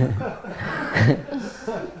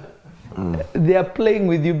 They are playing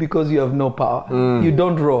with you because you have no power. You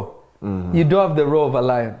don't roar. You don't have the roar of a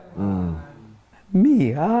lion.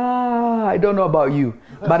 Me, I don't know about you,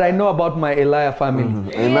 but I know about my Elijah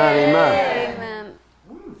family. Amen.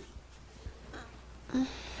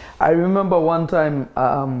 I remember one time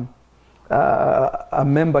a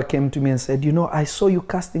member came to me and said, you know, I saw you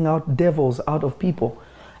casting out devils out of people,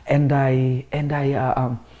 and I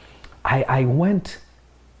went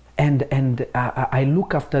and I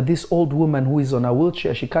look after this old woman who is on a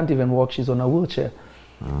wheelchair. She can't even walk. She's on a wheelchair.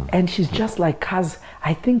 And she's just like us.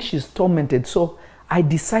 I think she's tormented. So I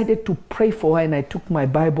decided to pray for her, and I took my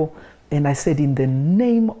Bible and I said, in the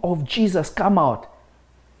name of Jesus, come out.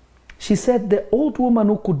 She said the old woman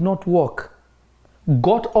who could not walk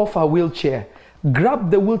got off her wheelchair,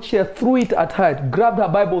 grabbed the wheelchair, threw it at her, grabbed her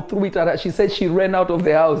Bible, threw it at her. She said she ran out of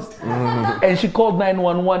the house. And she called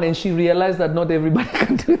 911, and she realized that not everybody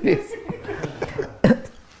can do this.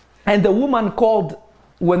 And the woman called.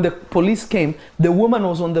 When the police came, the woman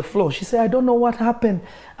was on the floor. She said, I don't know what happened,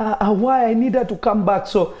 why I need her to come back.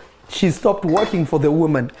 So she stopped working for the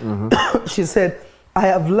woman. She said, I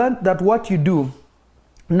have learned that what you do,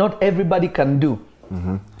 not everybody can do.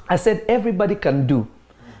 I said, everybody can do,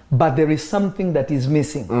 but there is something that is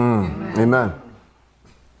missing. Amen.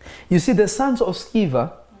 You see, the sons of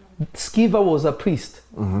Sceva was a priest.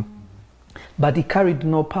 But he carried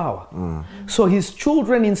no power. So his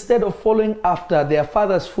children, instead of following after their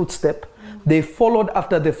father's footstep, they followed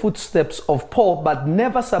after the footsteps of Paul, but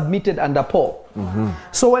never submitted under Paul.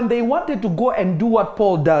 So when they wanted to go and do what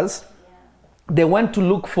Paul does, they went to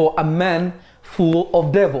look for a man full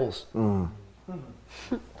of devils.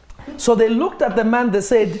 So they looked at the man, they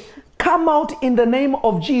said, come out in the name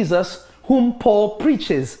of Jesus, whom Paul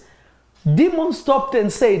preaches. Demons stopped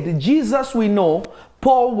and said, Jesus we know,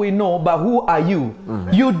 Paul we know, but who are you?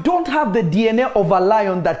 You don't have the DNA of a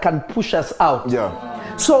lion that can push us out.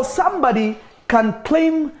 So somebody can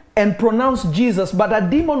claim and pronounce Jesus, but a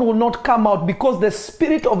demon will not come out because the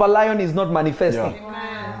spirit of a lion is not manifesting.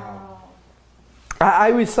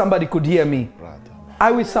 I wish somebody could hear me.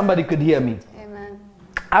 I wish somebody could hear me.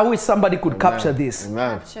 I wish somebody could capture this.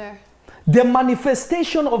 The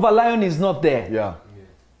manifestation of a lion is not there.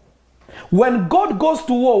 When God goes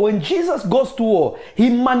to war, when Jesus goes to war, he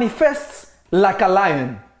manifests like a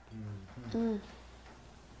lion.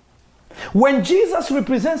 When Jesus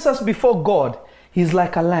represents us before God, he's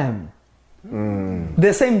like a lamb.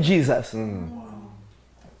 The same Jesus.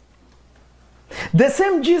 The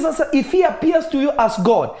same Jesus, if he appears to you as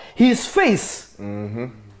God, his face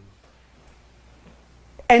and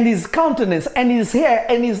his countenance and his hair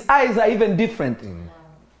and his eyes are even different.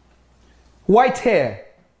 White hair,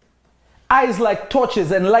 eyes like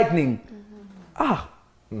torches and lightning.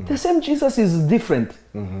 The same Jesus is different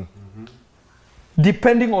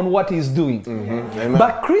depending on what he's doing.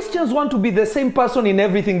 But Christians want to be the same person in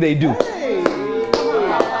everything they do.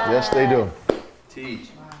 Yes, they do. Teach.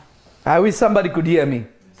 I wish somebody could hear me.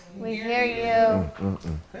 We hear you.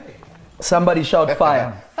 Somebody shout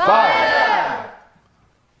fire. Fire!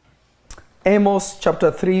 Amos chapter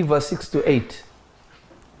 3 verse 6 to 8.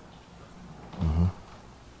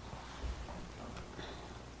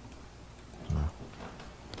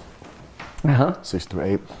 6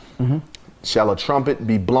 through 8. Shall a trumpet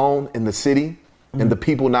be blown in the city, and the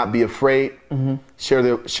people not be afraid?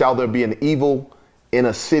 Shall there be an evil in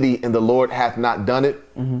a city, and the Lord hath not done it?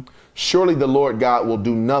 Surely the Lord God will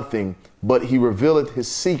do nothing, but he revealeth his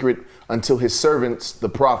secret unto his servants the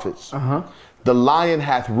prophets. The lion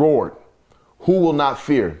hath roared, who will not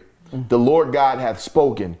fear? The Lord God hath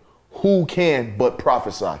spoken, who can but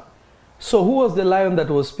prophesy? So who was the lion that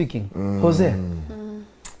was speaking? Hosea.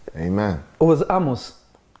 Amen. It was Amos.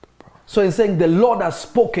 So he's saying the Lord has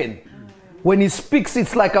spoken. When he speaks,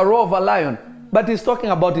 it's like a roar of a lion. But he's talking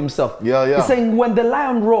about himself. He's saying when the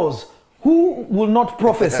lion roars, who will not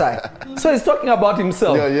prophesy? So he's talking about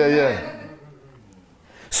himself.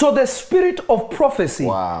 So the spirit of prophecy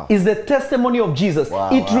is the testimony of Jesus.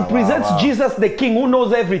 It represents Jesus, the King, who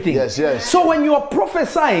knows everything. So when you are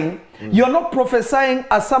prophesying, you're not prophesying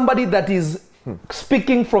as somebody that is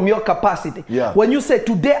speaking from your capacity. When you say,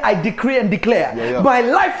 today I decree and declare, my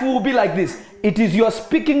life will be like this, it is you're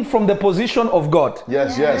speaking from the position of God.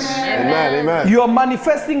 Amen. You are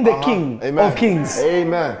manifesting the King of Kings.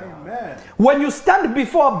 When you stand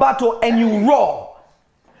before a battle and you roar,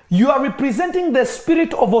 you are representing the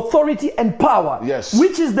spirit of authority and power,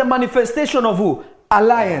 which is the manifestation of who? A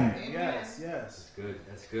lion.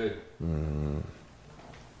 That's good.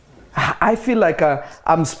 I feel like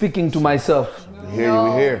I'm speaking to myself. We hear you,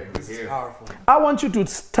 we hear. This is powerful. I want you to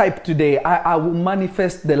type today, I will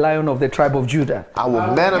manifest the Lion of the tribe of Judah. I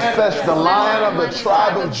will manifest the Lion of the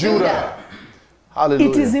tribe of Judah. Hallelujah.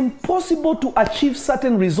 It is impossible to achieve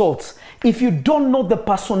certain results if you don't know the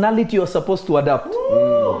personality you're supposed to adopt.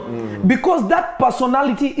 Because that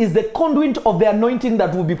personality is the conduit of the anointing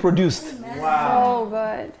that will be produced. Wow.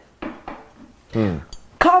 So good.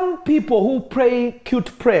 Come people who pray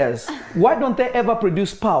cute prayers, why don't they ever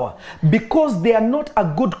produce power? Because they are not a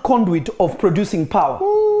good conduit of producing power.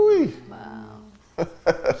 Wow.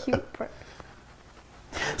 Cute prayer.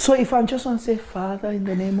 So if I just want to say, Father, in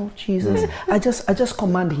the name of Jesus, I just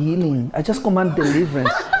command healing. I just command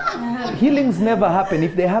deliverance. Healings never happen.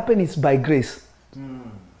 If they happen, it's by grace.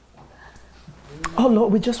 Oh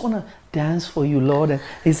Lord, we just want to dance for you, Lord. And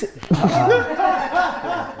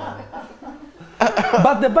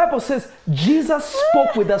but the Bible says Jesus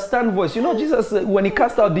spoke with a stern voice. You know, Jesus, when he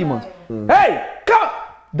cast out demons, hey, come!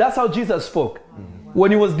 That's how Jesus spoke. When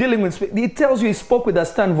he was dealing with, he tells you he spoke with a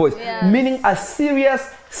stern voice, meaning a serious,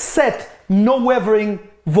 set, no wavering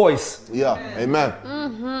voice. Yeah,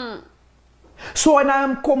 amen. So when I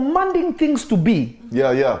am commanding things to be,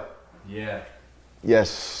 Yeah.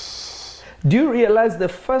 Yes. do you realize the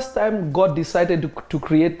first time God decided to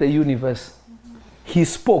create the universe, he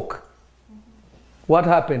spoke. What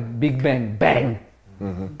happened? Big bang, bang.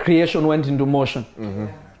 Creation went into motion.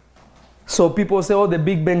 So people say, oh, the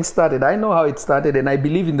Big Bang started. I know how it started and I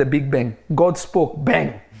believe in the Big Bang. God spoke,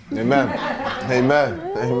 bang. Amen. Amen.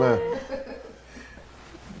 Amen.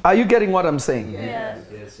 Are you getting what I'm saying?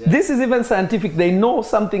 Yes. This is even scientific. They know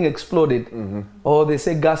something exploded. Or they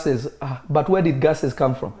say gases. But where did gases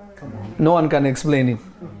come from? No one can explain it.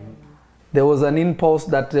 There was an impulse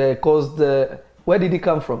that caused... where did it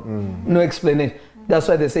come from? No explanation. That's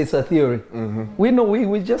why they say it's a theory. We know,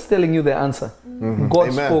 we're just telling you the answer. God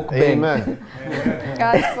Amen. spoke, bang.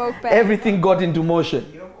 God spoke back. Everything got into motion.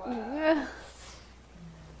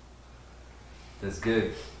 That's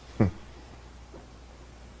good.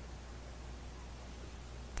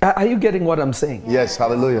 Are you getting what I'm saying? Yes,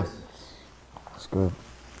 hallelujah. That's good.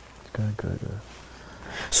 Good.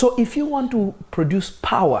 So if you want to produce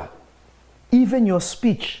power, even your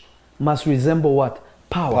speech must resemble what?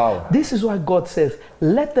 Power. This is why God says,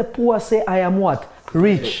 let the poor say, I am what?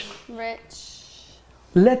 Rich.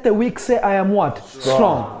 Let the weak say, I am what?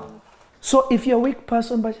 Strong. So if you're a weak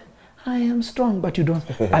person, but I am strong, but you don't.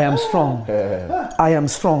 I am strong. I am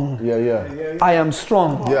strong. Yeah. I am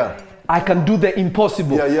strong. Yeah. I can do the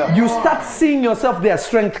impossible. Yeah. You start seeing yourself there,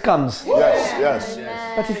 strength comes. Yes.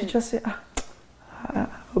 But if you just say,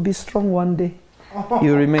 I'll be strong one day,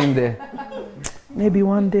 you remain there. Maybe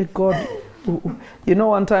one day God... You know,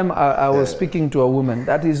 one time I was speaking to a woman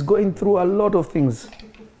that is going through a lot of things.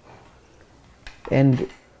 And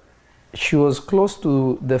she was close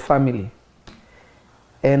to the family.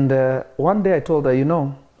 And one day I told her, you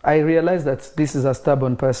know, I realized that this is a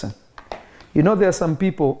stubborn person. You know, there are some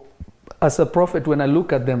people, as a prophet, when I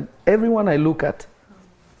look at them, everyone I look at,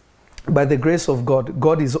 by the grace of God,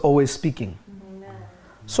 God is always speaking.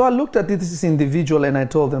 So I looked at this individual and I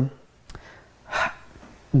told them,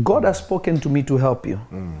 God has spoken to me to help you.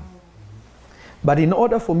 But in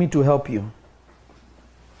order for me to help you,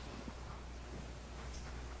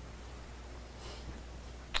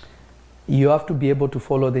 you have to be able to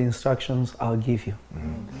follow the instructions I'll give you.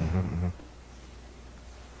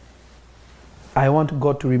 I want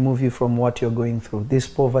God to remove you from what you're going through, this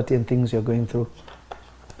poverty and things you're going through.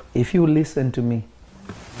 If you listen to me,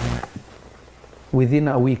 within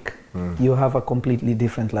a week, you have a completely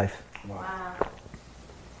different life.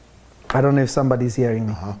 I don't know if somebody's hearing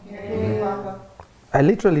me. I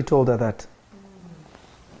literally told her that.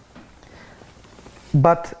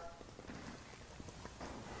 But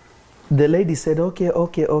the lady said,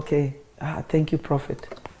 okay. Thank you, Prophet.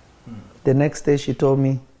 The next day she told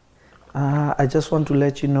me, I just want to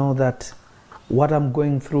let you know that what I'm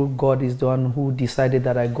going through, God is the one who decided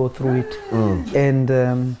that I go through it.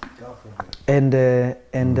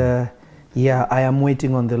 Yeah, I am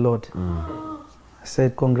waiting on the Lord. I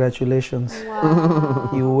said, congratulations.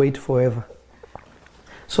 Wow. You wait forever.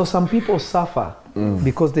 So some people suffer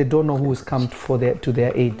because they don't know who has come to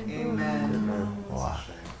their aid. Amen. Wow.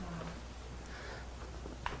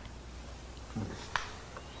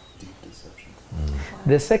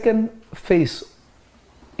 The second face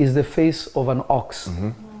is the face of an ox.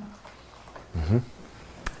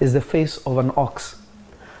 Is the face of an ox.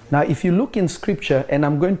 Now, if you look in scripture, and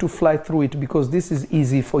I'm going to fly through it because this is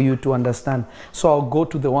easy for you to understand, so I'll go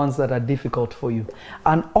to the ones that are difficult for you.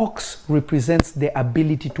 An ox represents the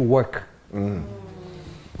ability to work.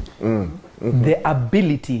 The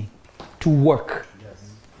ability to work.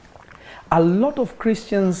 Yes. A lot of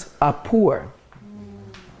Christians are poor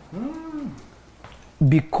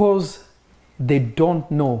because they don't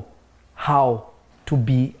know how to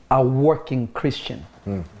be a working Christian.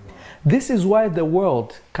 This is why the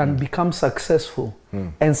world can become successful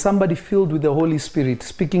and somebody filled with the Holy Spirit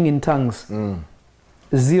speaking in tongues,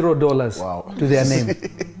 $0 to their name.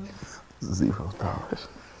 $0.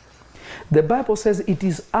 The Bible says it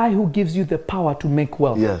is I who gives you the power to make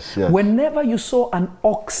wealth. Yes, yes. Whenever you saw an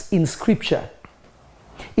ox in scripture,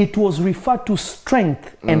 it was referred to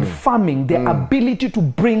strength and farming, their ability to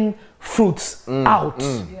bring fruits out.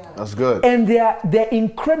 That's good. And their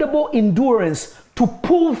incredible endurance to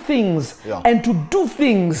pull things and to do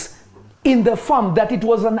things in the farm, that it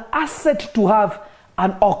was an asset to have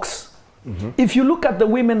an ox. If you look at the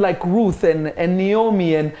women like Ruth and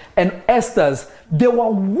Naomi and Esther's, they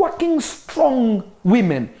were working strong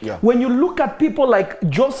women. When you look at people like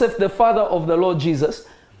Joseph, the father of the Lord Jesus,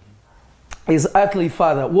 his earthly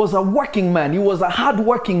father was a working man. He was a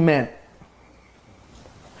hard-working man.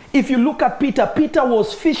 If you look at Peter, Peter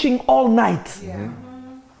was fishing all night.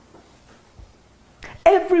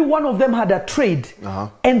 Every one of them had a trade,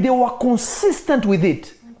 and they were consistent with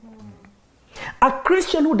it. A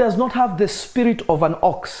Christian who does not have the spirit of an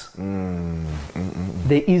ox,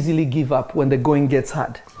 they easily give up when the going gets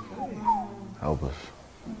hard. Help us.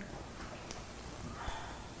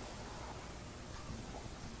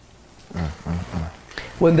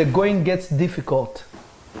 When the going gets difficult,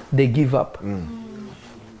 they give up.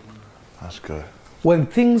 That's good. When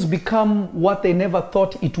things become what they never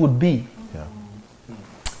thought it would be,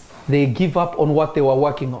 they give up on what they were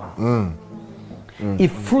working on.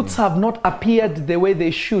 If fruits have not appeared the way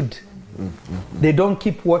they should, they don't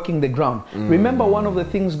keep working the ground. Remember one of the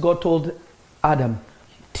things God told Adam,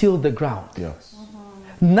 till the ground.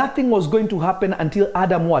 Nothing was going to happen until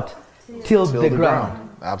Adam what? Tilled the ground.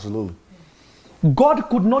 Absolutely. God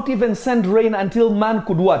could not even send rain until man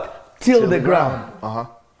could what? Till the ground.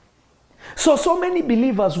 So many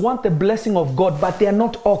believers want the blessing of God, but they are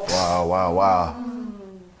not ox. Wow.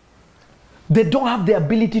 They don't have the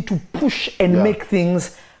ability to push and make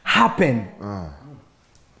things happen.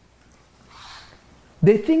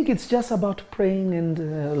 They think it's just about praying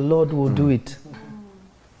and Lord will do it.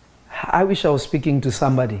 I wish I was speaking to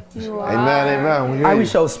somebody. Amen. We hear I you.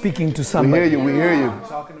 wish I was speaking to somebody. We hear you.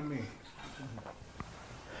 Talking to me.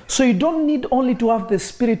 So you don't need only to have the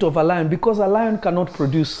spirit of a lion, because a lion cannot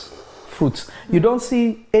produce fruits. You don't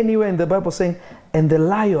see anywhere in the Bible saying, and the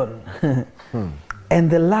lion,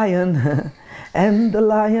 and the lion, and the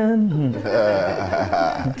lion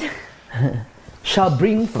shall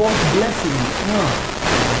bring forth blessings. No.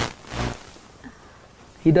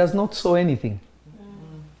 He does not sow anything.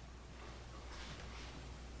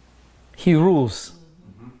 He rules.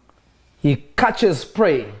 He catches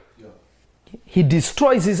prey. He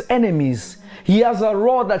destroys his enemies. He has a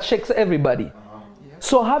roar that shakes everybody.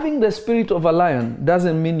 So having the spirit of a lion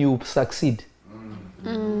doesn't mean you succeed.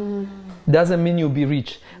 Doesn't mean you'll be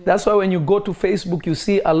rich. That's why when you go to Facebook, you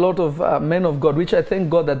see a lot of men of God, which I thank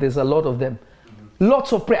God that there's a lot of them.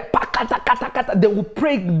 Lots of prayer. They will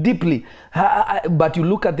pray deeply. But you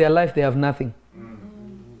look at their life, they have nothing.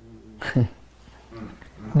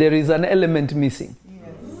 There is an element missing.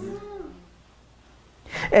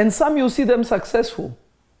 And some you see them successful,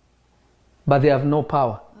 but they have no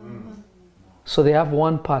power. So they have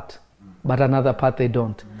one part, but another part they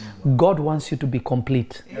don't. God wants you to be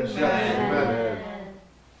complete. Amen.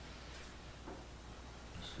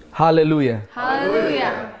 Hallelujah.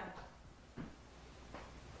 Hallelujah.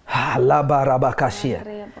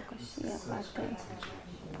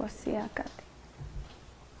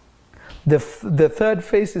 The third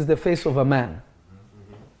face is the face of a man.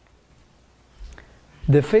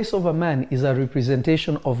 The face of a man is a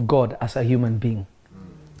representation of God as a human being.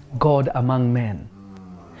 God among men.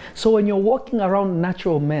 So when you're walking around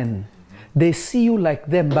natural men, they see you like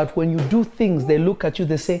them, but when you do things, they look at you,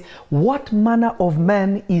 they say, what manner of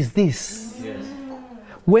man is this? Yes.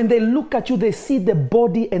 When they look at you, they see the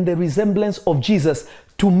body and the resemblance of Jesus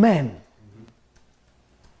to men.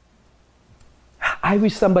 I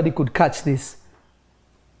wish somebody could catch this.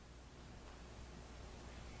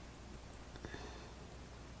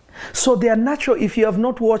 So they are natural. If you have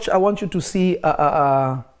not watched, I want you to see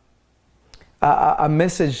a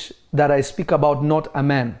message that I speak about, not a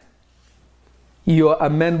man. You're a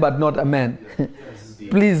man but not a man. Yes.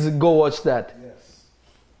 Please go watch that. Yes.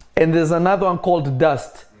 And there's another one called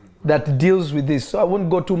Dust that deals with this. So I won't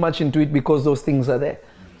go too much into it because those things are there.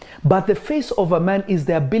 But the face of a man is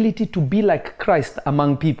the ability to be like Christ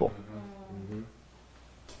among people.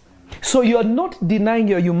 So you are not denying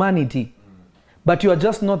your humanity, but you are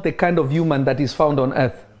just not the kind of human that is found on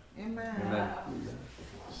earth. Amen.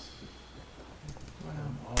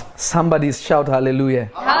 Somebody shout hallelujah.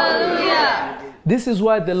 Hallelujah. This is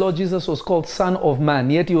why the Lord Jesus was called Son of Man,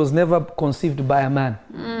 yet he was never conceived by a man.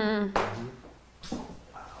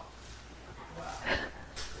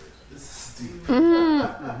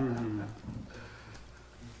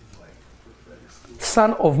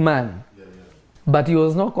 Son of Man, but he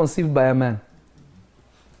was not conceived by a man.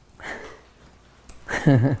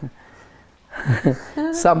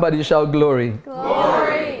 Somebody shout glory.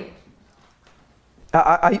 Glory.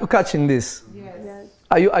 Are you catching this? Yes.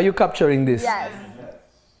 Are you capturing this? Yes.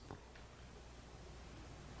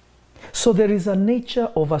 So there is a nature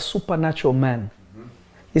of a supernatural man.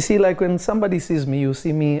 You see, like when somebody sees me, you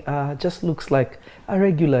see me just looks like a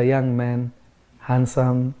regular young man,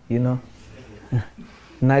 handsome, you know,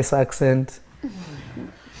 nice accent,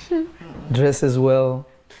 dresses well.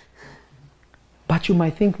 But you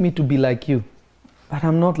might think me to be like you, but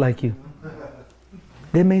I'm not like you.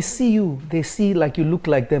 They may see you, they see like you look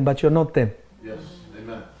like them, but you're not them. Yes.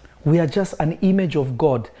 Amen. We are just an image of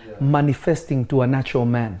God manifesting to a natural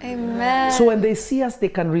man. Amen. So when they see us, they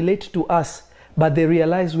can relate to us, but they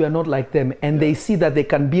realize we are not like them, and they see that they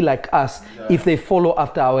can be like us if they follow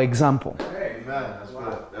after our example. Amen. That's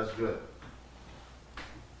good. That's good.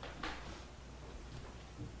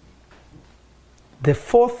 The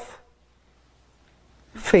fourth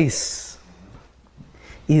face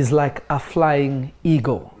is like a flying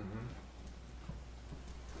eagle.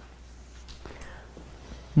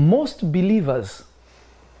 Most believers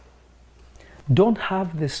don't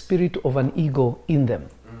have the spirit of an eagle in them.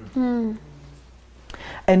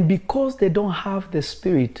 And because they don't have the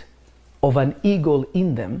spirit of an eagle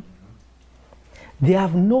in them, they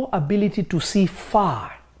have no ability to see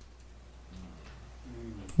far.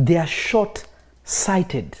 They are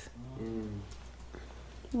short-sighted.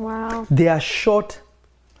 Wow. They are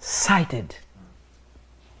short-sighted.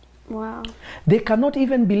 Wow. They cannot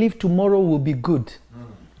even believe tomorrow will be good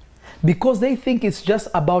because they think it's just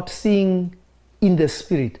about seeing in the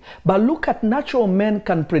spirit. But look at natural men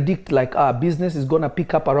can predict like business is going to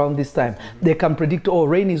pick up around this time. They can predict, oh,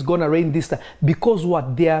 rain is going to rain this time. Because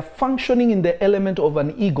what? They are functioning in the element of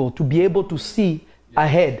an eagle to be able to see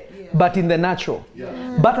ahead, but in the natural.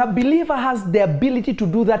 But a believer has the ability to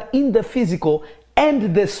do that in the physical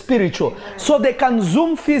and the spiritual. So they can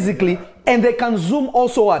zoom physically and they can zoom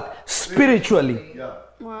also what? Spiritually.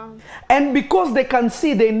 Wow. And because they can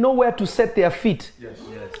see, they know where to set their feet.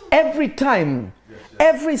 Every time,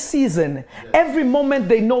 every season, every moment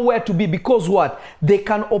they know where to be because what? They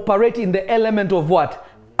can operate in the element of what?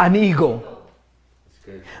 An eagle.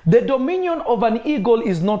 The dominion of an eagle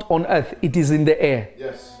is not on earth, it is in the air.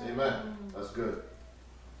 Yes. Amen. That's good.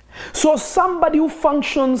 So somebody who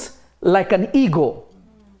functions like an eagle,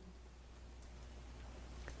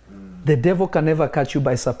 the devil can never catch you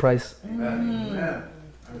by surprise. Amen.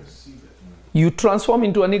 You transform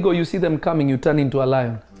into an eagle, you see them coming, you turn into a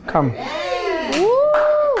lion. Come. Woo!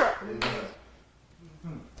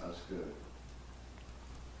 That's good.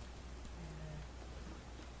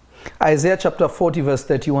 Isaiah chapter 40 verse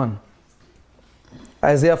 31.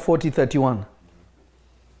 Isaiah 40, 31.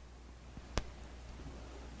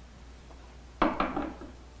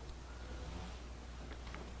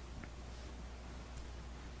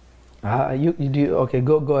 You do, okay,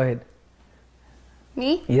 go ahead.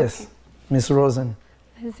 Me? Yes, Miss Rosen.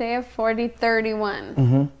 Isaiah 40,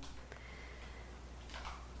 31.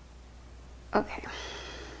 Okay.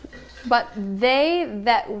 But they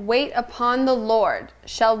that wait upon the Lord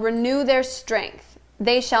shall renew their strength.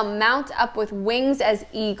 They shall mount up with wings as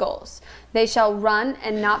eagles. They shall run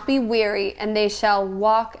and not be weary, and they shall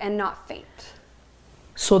walk and not faint.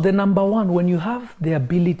 So the number one, when you have the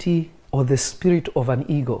ability or the spirit of an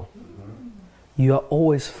eagle, you are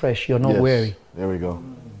always fresh, you're not weary. There we go.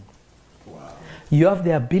 You have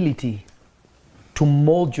the ability to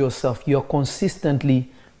mold yourself. You're consistently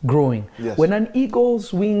growing. Yes. When an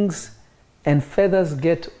eagle's wings and feathers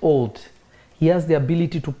get old, he has the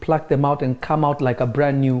ability to pluck them out and come out like a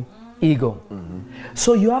brand new eagle.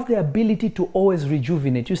 So you have the ability to always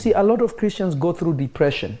rejuvenate. You see, a lot of Christians go through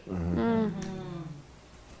depression.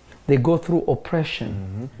 They go through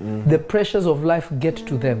oppression. The pressures of life get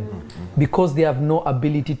to them because they have no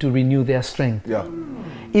ability to renew their strength. Yeah.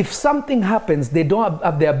 If something happens, they don't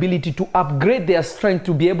have the ability to upgrade their strength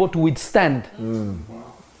to be able to withstand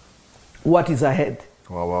what is ahead.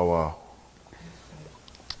 Wow, wow, wow.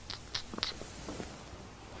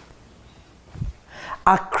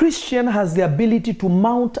 A Christian has the ability to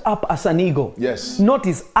mount up as an eagle. Yes.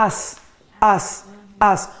 Notice us.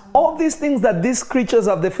 All these things that these creatures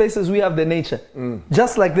have the faces, we have the nature.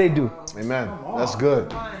 Just like they do. Amen. That's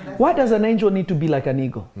good. Why does an angel need to be like an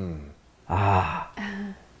eagle? Are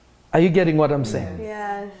you getting what I'm saying?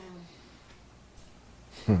 Yes.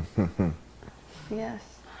 Yes.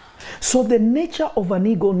 So the nature of an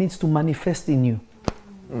eagle needs to manifest in you.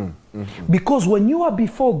 Because when you are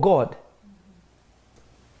before God,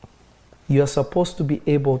 you are supposed to be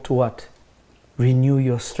able to what? Renew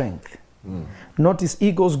your strength. Notice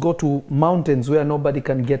eagles go to mountains where nobody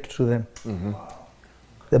can get to them.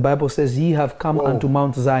 The Bible says, ye have come unto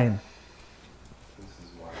Mount Zion.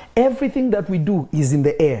 Everything that we do is in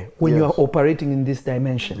the air when you are operating in this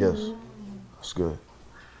dimension. Yes. That's good.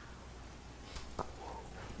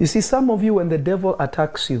 You see, some of you, when the devil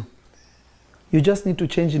attacks you, you just need to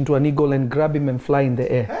change into an eagle and grab him and fly in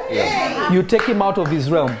the air. Yeah. You take him out of his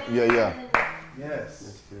realm. Yeah.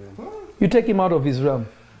 Yes. You take him out of his realm.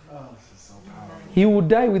 He would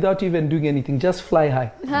die without even doing anything. Just fly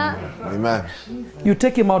high. Amen. You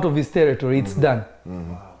take him out of his territory. It's done.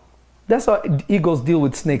 That's how eagles deal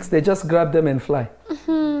with snakes. They just grab them and fly.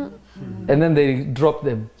 And then they drop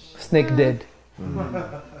them. Snake dead.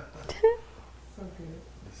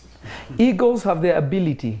 Eagles have the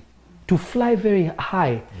ability to fly very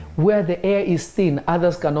high. Where the air is thin,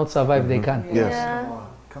 others cannot survive. They can. Yes. Yeah.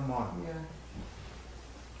 Come on.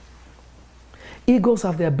 Eagles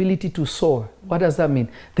have the ability to soar. What does that mean?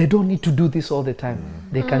 They don't need to do this all the time.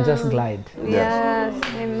 They can just glide. Yes.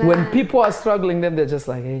 Amen. When people are struggling, then they're just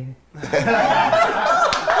like, hey.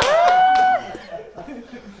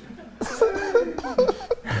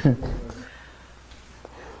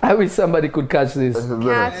 I wish somebody could catch this.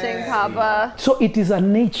 Catching, Papa. So it is a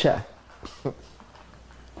nature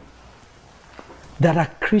that a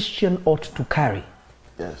Christian ought to carry.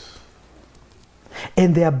 Yes.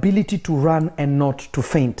 And the ability to run and not to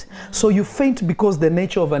faint. So you faint because the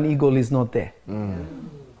nature of an eagle is not there.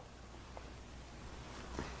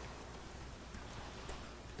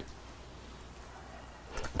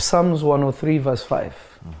 Psalms 103 verse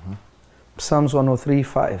 5. Psalms 103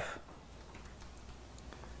 5.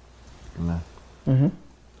 Amen.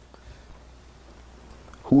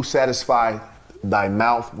 Who satisfied thy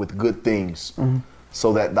mouth with good things,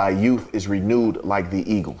 so that thy youth is renewed like the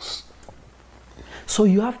eagles. So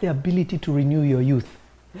you have the ability to renew your youth.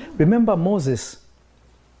 Remember, Moses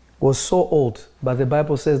was so old, but the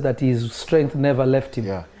Bible says that his strength never left him.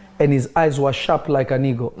 Yeah. And his eyes were sharp like an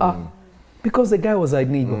eagle. Because the guy was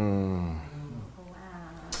an eagle.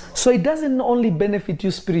 So it doesn't only benefit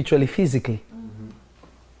you spiritually, physically.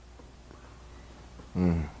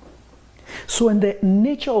 So when the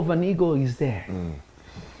nature of an eagle is there,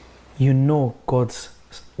 you know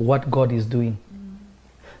what God is doing.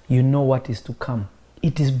 You know what is to come.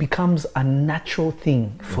 Becomes a natural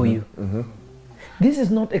thing for you. This is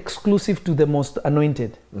not exclusive to the most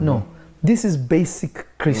anointed. No. This is basic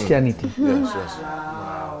Christianity. Yes.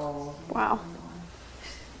 Wow.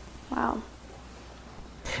 Wow.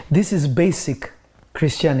 This is basic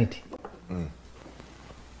Christianity.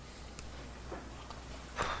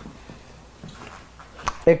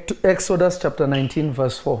 Exodus chapter 19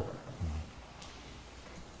 verse 4.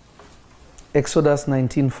 Exodus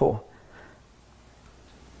 19:4.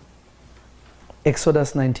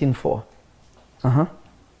 Exodus 19:4.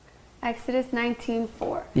 Exodus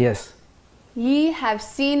 19:4. Yes. Ye have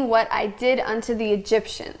seen what I did unto the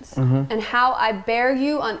Egyptians, and how I bare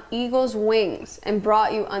you on eagle's wings, and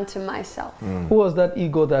brought you unto myself. Who was that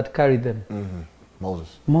eagle that carried them?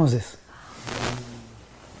 Moses. Moses.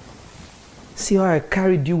 See how I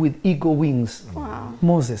carried you with eagle wings? Wow.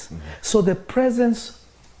 Moses. So the presence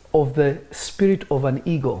of the spirit of an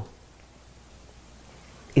eagle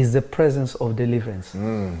is the presence of deliverance.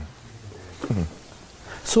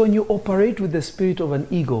 So when you operate with the spirit of an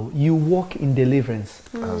eagle, you walk in deliverance.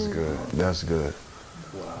 That's good. That's good.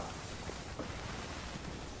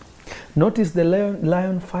 Notice the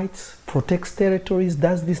lion fights, protects territories,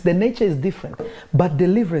 does this. The nature is different, but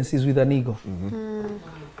deliverance is with an eagle.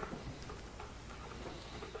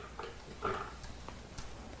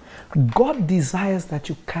 God desires that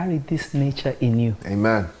you carry this nature in you.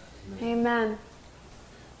 Amen. Amen.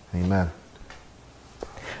 Amen.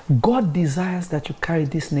 God desires that you carry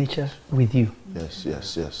this nature with you.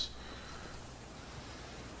 Yes.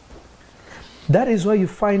 That is why you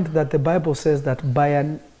find that the Bible says that by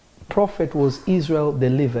a prophet was Israel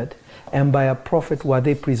delivered, and by a prophet were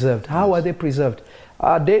they preserved. How are they preserved?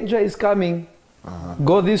 Danger is coming.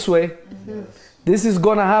 Go this way. This is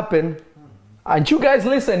going to happen. Aren't you guys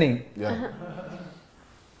listening? Yeah.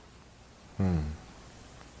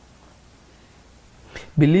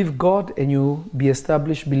 Believe God and you be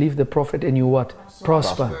established. Believe the prophet and you what?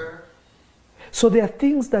 Prosper. So there are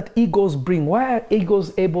things that egos bring. Why are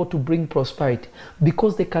egos able to bring prosperity?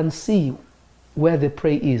 Because they can see where the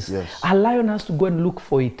prey is. Yes. A lion has to go and look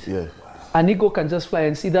for it. Yeah. An ego can just fly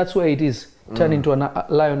and see that's where it is. Turn into a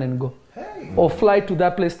lion and go. Or fly to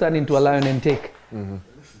that place, turn into a lion and take.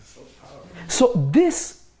 So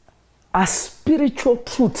these are spiritual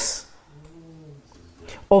truths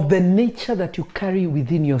of the nature that you carry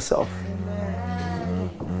within yourself.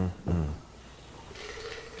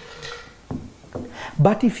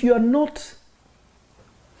 But if you are not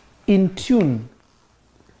in tune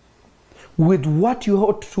with what you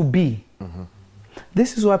ought to be,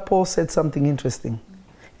 this is why Paul said something interesting.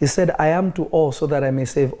 He said, I am to all so that I may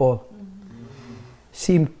save all.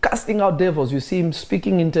 See him casting out devils. You see him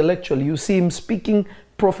speaking intellectually. You see him speaking,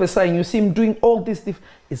 prophesying. You see him doing all this.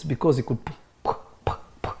 It's because he could.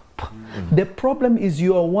 The problem is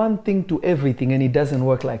you are one thing to everything and it doesn't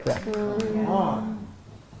work like that.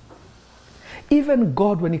 Even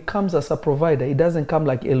God, when he comes as a provider, he doesn't come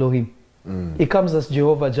like Elohim. He comes as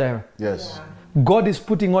Jehovah Jireh. Yes. God is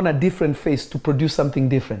putting on a different face to produce something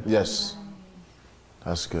different. Yes.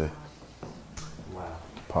 That's good. Wow.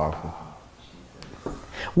 Powerful.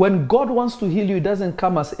 When God wants to heal you, he doesn't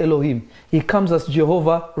come as Elohim. He comes as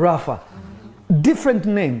Jehovah Rapha. Different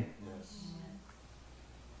name.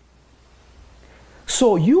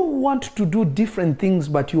 So you want to do different things,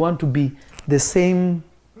 but you want to be the same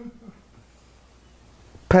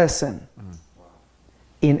person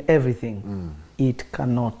in everything. It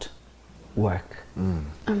cannot work.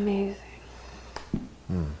 Amazing.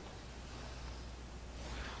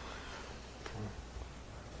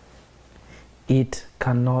 It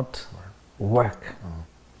cannot work.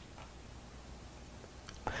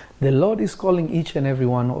 The Lord is calling each and every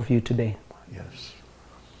one of you today. Yes.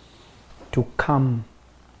 To come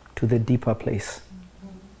to the deeper place.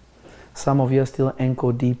 Some of you are still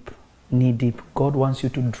ankle deep, knee deep. God wants you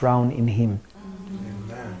to drown in him.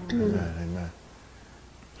 Amen. Amen. Amen.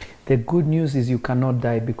 The good news is you cannot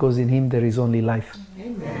die because in him there is only life.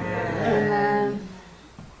 Amen.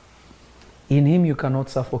 In him you cannot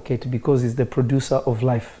suffocate because he's the producer of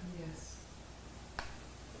life. Yes.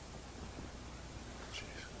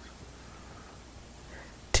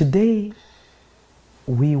 Today,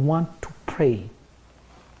 we want to pray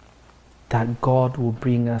that God will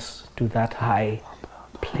bring us to that high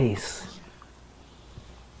place.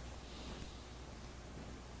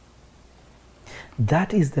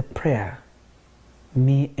 That is the prayer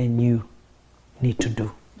me and you need to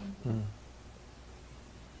do.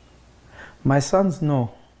 My sons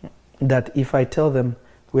know that if I tell them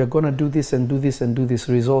we are going to do this and do this and do this,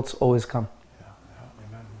 results always come.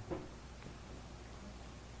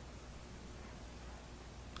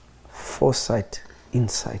 Foresight,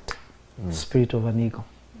 insight, spirit of an eagle.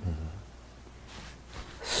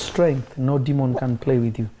 Strength, no demon can play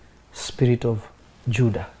with you. Spirit of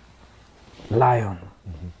Judah, lion.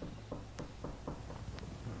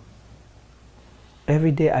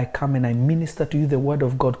 Every day I come and I minister to you the word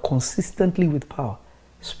of God consistently with power.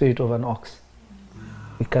 Spirit of an ox.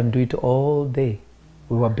 We can do it all day.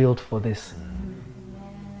 We were built for this.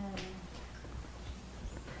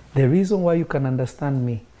 The reason why you can understand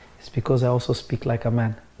me is because I also speak like a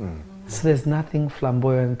man. So there's nothing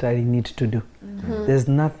flamboyant I need to do. There's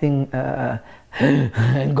nothing,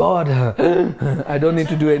 and God, I don't need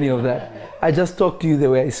to do any of that. I just talk to you the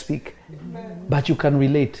way I speak. But you can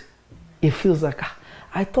relate. It feels like,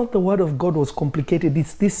 I thought the word of God was complicated.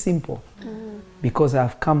 It's this simple. Because I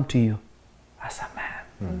have come to you as a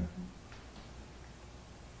man.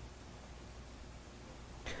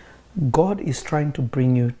 God is trying to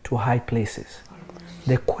bring you to high places.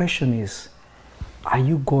 The question is, are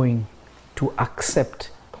you going to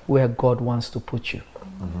accept where God wants to put you?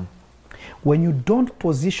 When you don't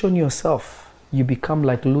position yourself, you become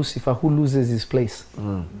like Lucifer who loses his place.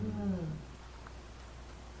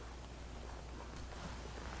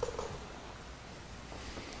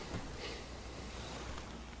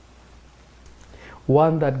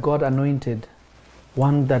 One that God anointed,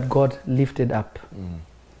 one that God lifted up,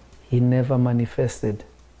 he never manifested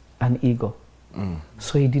an ego.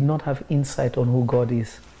 So he did not have insight on who God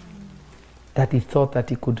is. That he thought that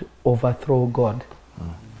he could overthrow God.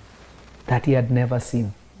 That he had never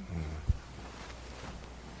seen.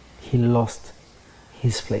 He lost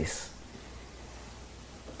his place.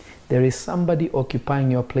 There is somebody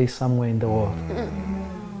occupying your place somewhere in the world.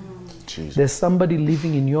 Jesus. There's somebody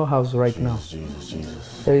living in your house right now.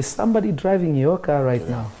 Jesus. There is somebody driving your car right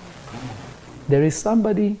now. There is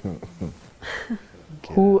somebody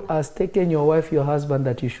who has taken your wife, your husband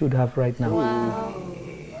that you should have right now. Wow.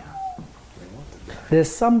 There's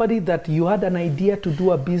somebody that you had an idea to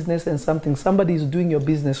do a business and something. Somebody is doing your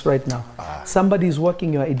business right now. Somebody is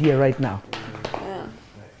working your idea right now.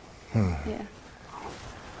 Yeah. Yeah.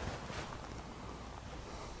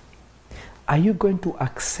 Are you going to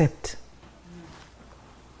accept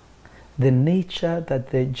the nature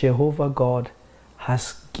that the Jehovah God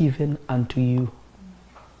has given unto you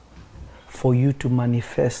for you to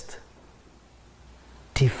manifest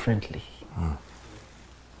differently?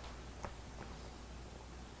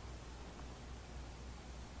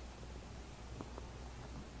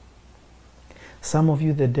 Some of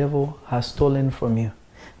you, the devil has stolen from you.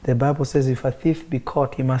 The Bible says if a thief be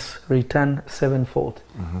caught, he must return sevenfold.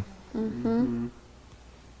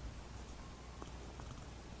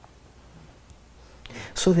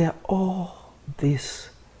 So there are all these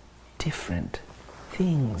different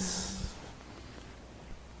things.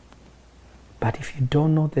 But if you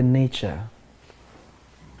don't know the nature,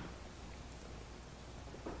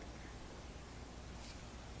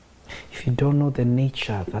 if you don't know the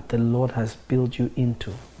nature that the Lord has built you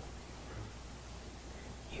into,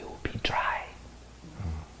 you will be dry.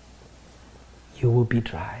 You will be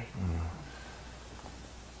dry.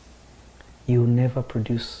 You will never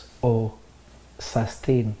produce or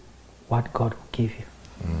sustain what God will give you.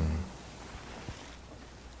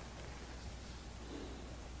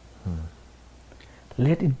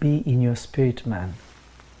 Let it be in your spirit, man,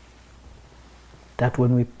 that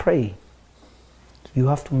when we pray, you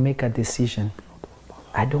have to make a decision.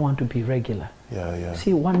 I don't want to be regular.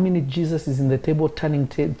 See, 1 minute Jesus is in the table turning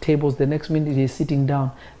tables, the next minute he's sitting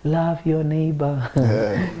down. Love your neighbor.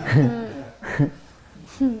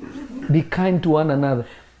 Be kind to one another.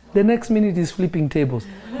 The next minute is flipping tables.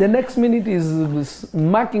 The next minute is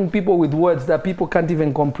marking people with words that people can't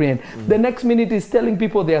even comprehend. The next minute is telling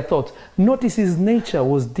people their thoughts. Notice his nature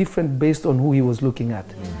was different based on who he was looking at.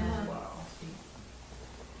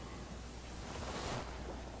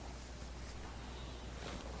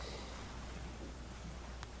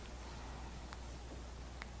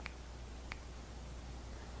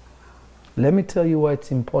 Let me tell you why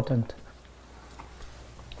it's important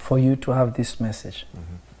for you to have this message.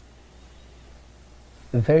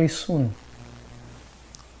 Very soon,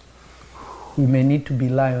 we may need to be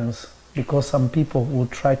lions because some people will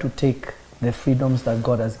try to take the freedoms that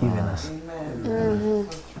God has given us.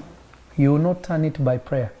 You will not turn it by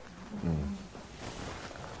prayer.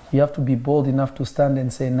 You have to be bold enough to stand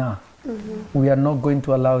and say, nah, we are not going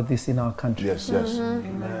to allow this in our country. Yes.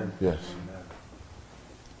 Amen. Yes.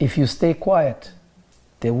 If you stay quiet,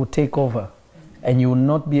 they will take over and you will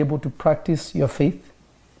not be able to practice your faith.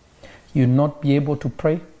 You will not be able to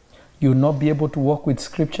pray. You will not be able to walk with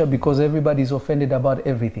scripture because everybody is offended about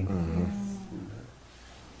everything.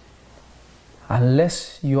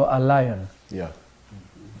 Unless you're a lion. Yeah.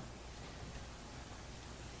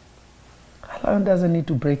 A lion doesn't need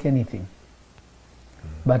to break anything.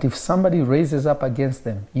 But if somebody raises up against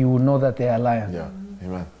them, you will know that they are a lion. Yeah.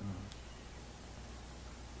 Amen.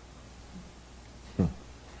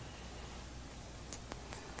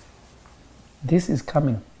 This is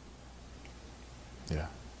coming. Yeah.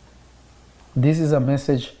 This is a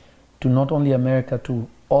message to not only America, to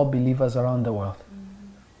all believers around the world.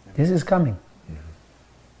 This is coming.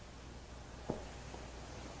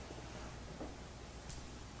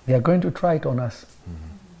 They are going to try it on us.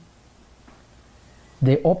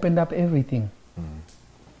 They opened up everything.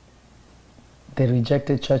 They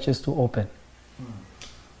rejected churches to open.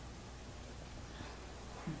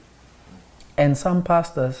 And some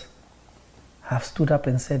pastors have stood up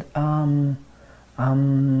and said,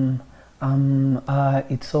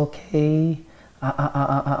 it's okay,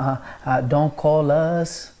 don't call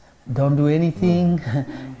us, don't do anything.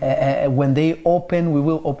 When they open, we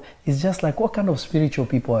will open. It's just like, what kind of spiritual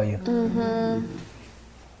people are you?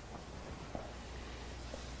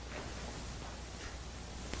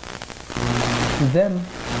 To them,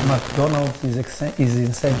 McDonald's is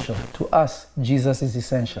essential. To us, Jesus is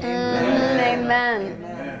essential. Amen.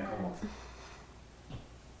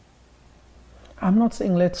 I'm not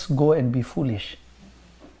saying let's go and be foolish.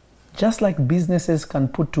 Just like businesses can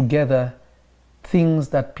put together things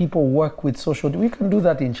that people work with social, we can do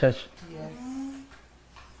that in church. Yes.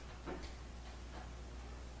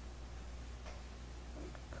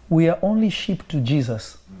 We are only sheep to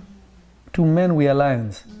Jesus. To men, we are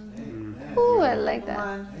lions. Ooh, I like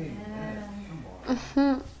that.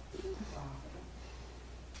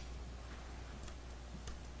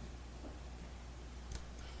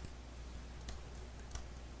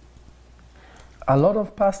 A lot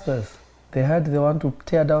of pastors, they want to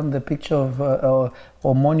tear down the picture of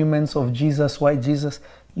or monuments of Jesus, white Jesus.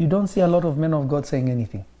 You don't see a lot of men of God saying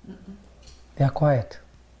anything. They are quiet.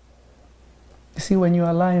 You see, when you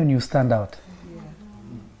are a lion, you stand out.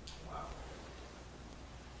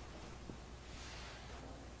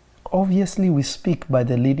 Obviously, we speak by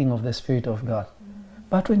the leading of the Spirit of God.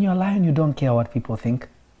 But when you're a lion, you don't care what people think.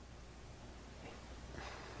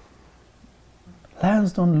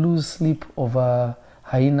 Lions don't lose sleep over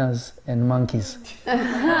hyenas and monkeys.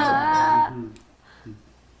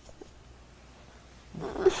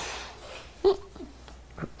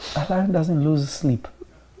 A lion doesn't lose sleep.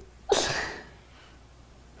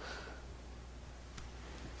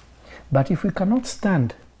 But if we cannot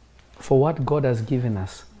stand for what God has given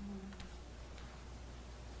us,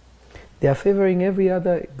 they are favoring every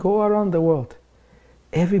other. Go around the world.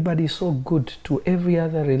 Everybody is so good to every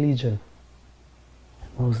other religion.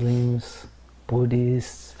 Muslims,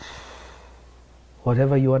 Buddhists,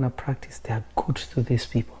 whatever you want to practice, they are good to these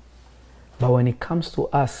people. But when it comes to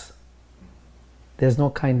us, there's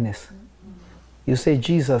no kindness. You say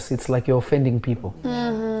Jesus, it's like you're offending people.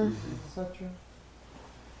 Mm-hmm. So true.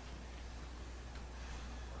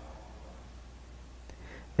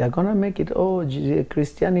 They're going to make it, oh,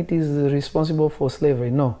 Christianity is responsible for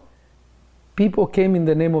slavery. No. People came in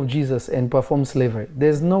the name of Jesus and performed slavery.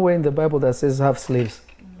 There's nowhere in the Bible that says have slaves.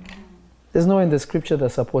 There's nowhere in the scripture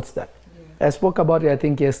that supports that. I spoke about it, I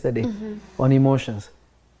think, yesterday on emotions.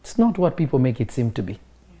 It's not what people make it seem to be.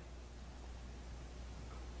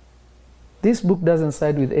 This book doesn't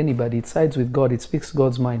side with anybody. It sides with God. It speaks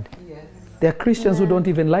God's mind. Yes. There are Christians who don't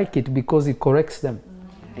even like it because it corrects them.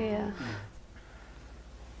 Yeah.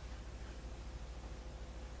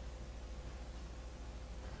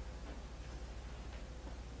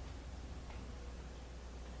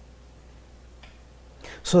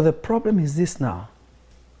 So the problem is this now.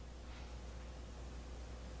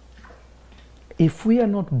 If we are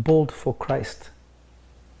not bold for Christ,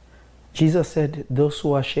 Jesus said, those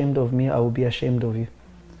who are ashamed of me, I will be ashamed of you.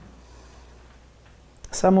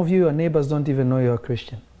 Some of you, your neighbors, don't even know you're a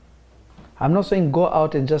Christian. I'm not saying go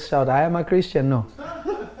out and just shout, I am a Christian. No.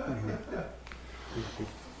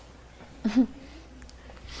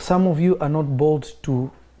 Some of you are not bold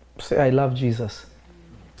to say, I love Jesus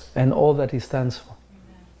and all that he stands for.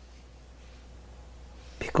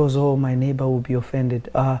 Because, oh, my neighbor will be offended.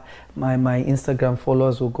 My Instagram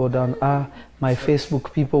followers will go down. My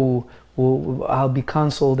Facebook people I'll be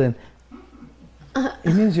cancelled. And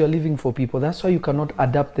it means you're living for people. That's why you cannot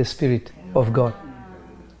adapt the Spirit of God.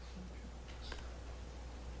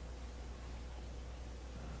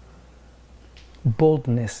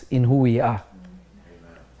 Boldness in who we are.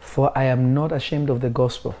 For I am not ashamed of the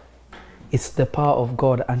gospel. It's the power of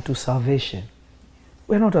God unto salvation.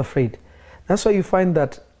 We're not afraid. That's why you find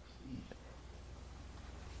that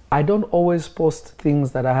I don't always post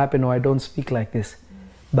things that are happening, or I don't speak like this.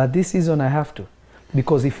 But this season I have to.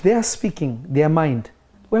 Because if they are speaking their mind,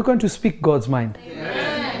 we're going to speak God's mind.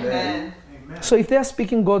 Amen. So if they are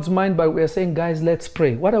speaking God's mind, but we're saying, guys, let's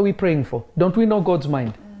pray. What are we praying for? Don't we know God's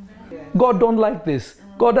mind? God don't like this.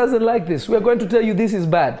 God doesn't like this. We're going to tell you this is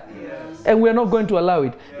bad. And we're not going to allow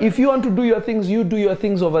it. If you want to do your things, you do your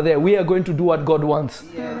things over there. We are going to do what God wants.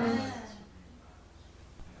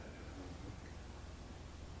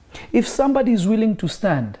 If somebody is willing to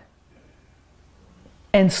stand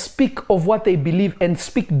and speak of what they believe and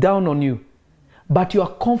speak down on you, but you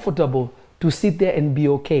are comfortable to sit there and be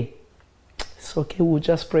okay, it's okay, we'll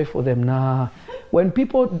just pray for them. Nah. When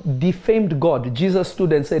people defamed God, Jesus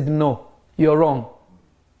stood and said, no, you're wrong.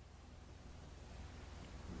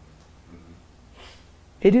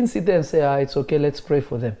 He didn't sit there and say, it's okay, let's pray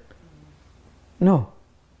for them. No.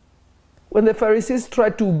 When the Pharisees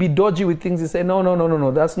tried to be dodgy with things, he said,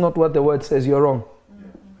 no, that's not what the word says, you're wrong.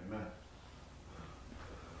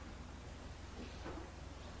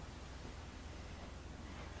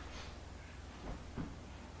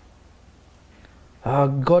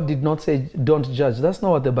 God did not say, don't judge. That's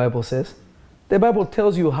not what the Bible says. The Bible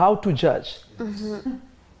tells you how to judge.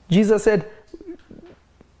 Jesus said,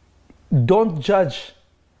 don't judge,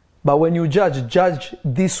 but when you judge, judge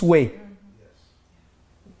this way.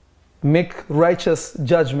 Make righteous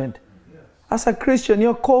judgment. As a Christian,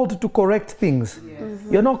 you're called to correct things.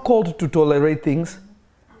 You're not called to tolerate things.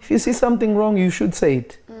 If you see something wrong, you should say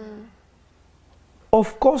it.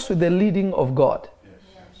 Of course, with the leading of God.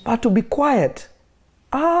 But to be quiet,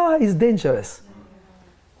 is dangerous.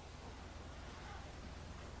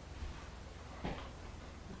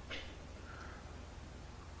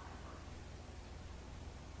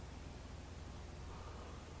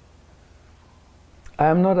 I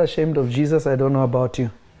am not ashamed of Jesus. I don't know about you.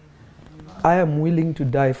 I am willing to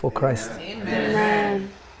die for Christ. Amen.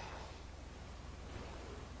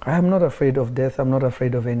 I am not afraid of death. I'm not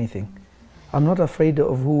afraid of anything. I'm not afraid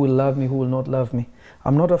of who will love me, who will not love me.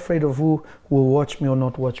 I'm not afraid of who will watch me or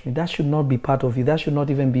not watch me. That should not be part of you. That should not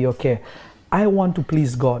even be your care. I want to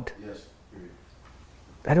please God. Yes.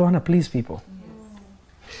 I don't want to please people.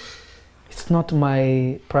 It's not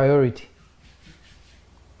my priority.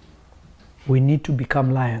 We need to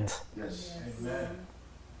become lions. Yes. Amen.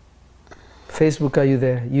 Facebook, are you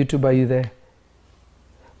there? YouTube, are you there?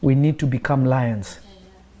 We need to become lions.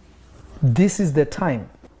 This is the time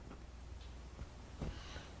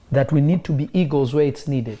that we need to be eagles where it's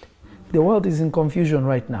needed. The world is in confusion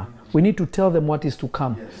right now. We need to tell them what is to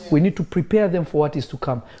come. Yes. We need to prepare them for what is to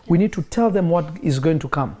come. We need to tell them what is going to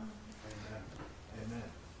come. Amen.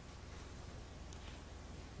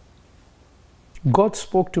 God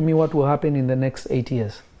spoke to me what will happen in the next 8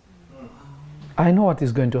 years. I know what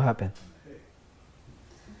is going to happen.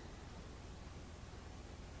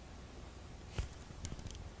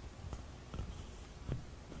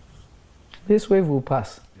 This wave will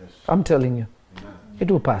pass. Yes. I'm telling you. Amen.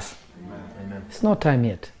 It will pass. Amen. It's not time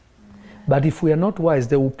yet. But if we are not wise,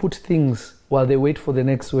 they will put things while they wait for the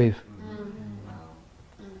next wave.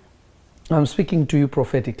 I'm speaking to you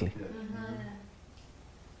prophetically. Yes.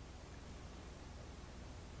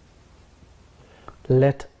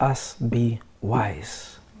 Let us be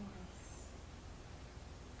wise.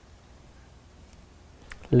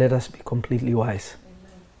 Let us be completely wise.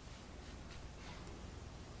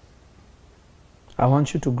 I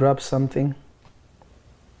want you to grab something.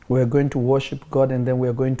 We are going to worship God and then we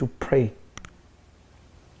are going to pray.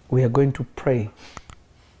 We are going to pray.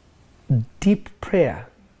 Deep prayer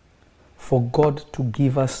for God to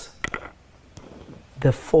give us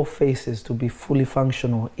the 4 faces to be fully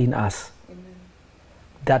functional in us. Amen.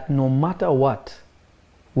 That no matter what,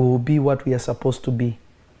 we will be what we are supposed to be,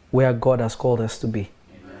 where God has called us to be.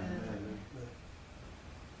 Amen.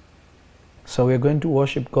 So we're going to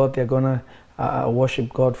worship God. They're going to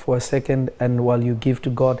worship God for a second, and while you give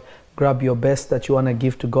to God, grab your best that you want to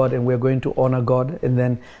give to God, and we're going to honor God, and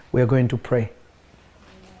then we're going to pray.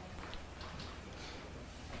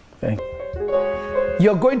 Thank you.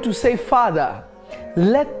 You're going to say, Father,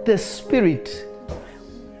 let the spirit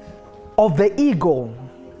of the eagle,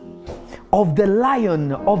 of the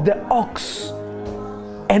lion, of the ox,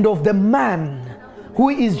 and of the man who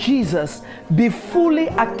is Jesus be fully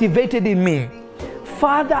activated in me.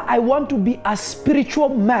 Father, I want to be a spiritual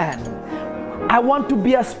man. I want to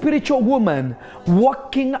be a spiritual woman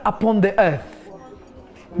walking upon the earth.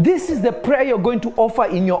 This is the prayer you're going to offer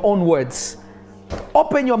in your own words.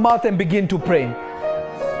 Open your mouth and begin to pray.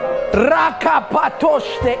 Raka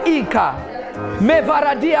patosh te ika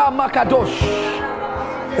mevaradia makadosh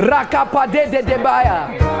raka pade de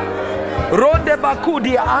debaya rode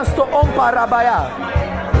bakudi ansto omparabaya.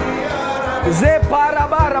 Ze para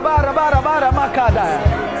bara bara bara bara makada.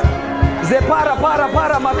 Ze para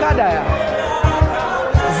makada.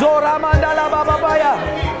 Zora mandala babaya.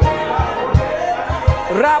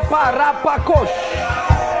 Rapa kosh.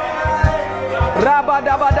 Raba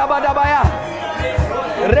daba baya.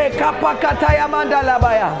 Rekapa kataya mandala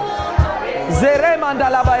baya. Zere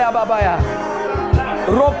mandala baya babaya.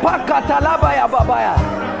 Ropa katalabaya babaya.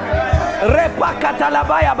 Repa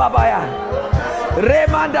katalabaya babaya.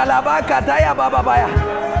 Remanda la baka taya babaya.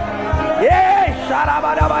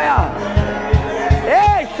 Sharabadabaya.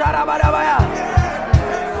 Sharabadabaya.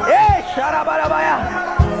 Sharabadabaya.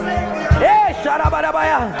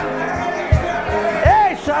 Sharabadabaya.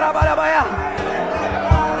 Sharabadabaya.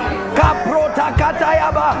 Kaprota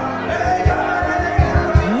katayaba.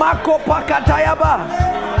 Makopa katayaba.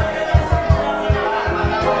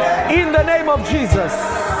 In the name of Jesus.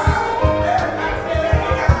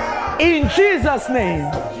 In Jesus'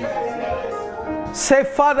 name. Say,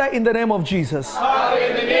 Father, in the name of Jesus. Father,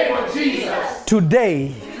 in the name of Jesus.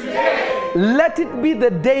 Today, let it be the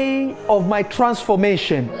day of my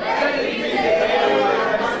transformation.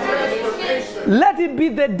 Let it be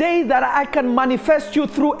the day that I can manifest you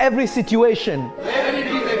through every situation. Let it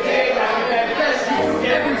be the day that I manifest you through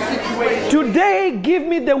every situation. Today, give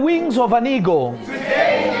me the wings of an eagle.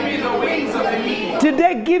 Today, give me the wings of an eagle.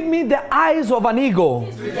 Today, give me the eyes of an eagle.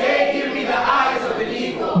 Today, give me the eyes of an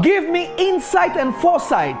eagle. Give me insight and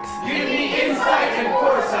foresight. Give me insight and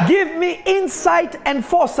foresight. Give me insight and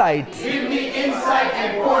foresight. Give me insight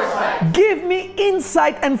and foresight. Give me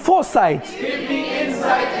insight and foresight. Give me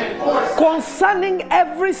insight and foresight. Concerning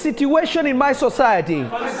every situation in my society.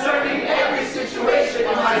 Concerning every situation in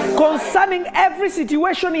my life. Concerning every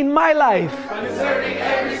situation in my life. Concerning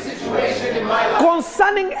every situation in my life.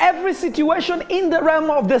 Concerning every situation in the realm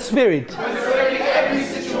of the Spirit. Concerning every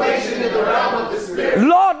situation in the realm of the Spirit.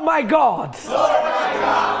 Lord my God. Lord my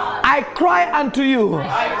God. I cry unto you.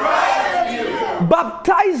 I cry unto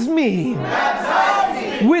Baptize me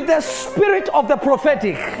with the spirit of the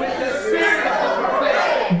prophetic.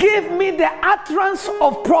 Give me the utterance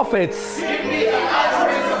of prophets.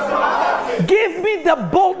 Give me the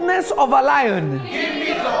boldness of a lion.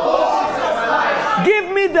 Give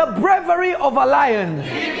me the bravery of a lion.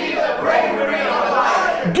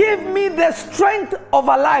 Give me the strength of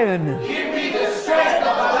a lion.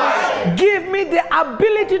 Give me the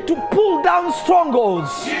ability to pull down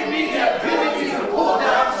strongholds. Give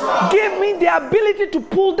me the ability to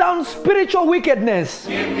pull down spiritual wickedness.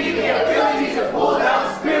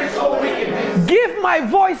 Give my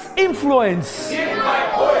voice influence.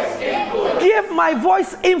 Give my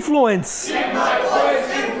voice influence.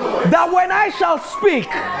 That when I shall speak,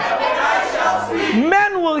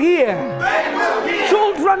 men will hear.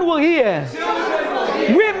 Children will hear.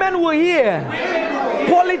 Women will hear.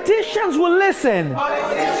 Politicians will listen.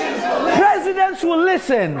 Presidents will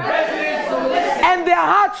listen. And their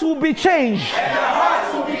hearts will be changed.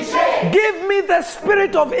 Give me the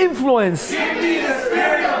spirit of influence.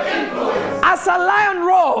 As a lion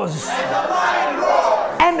roars,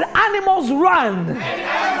 and animals run,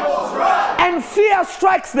 and fear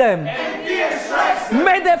strikes them.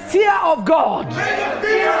 May the fear of God,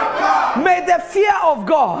 may the fear of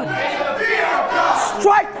God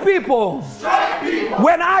strike people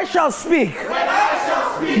when I shall speak.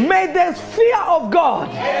 May the fear of God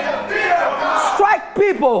strike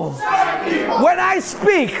people when I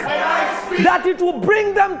speak, that it will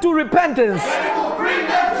bring them to repentance.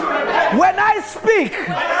 When I speak,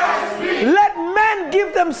 let men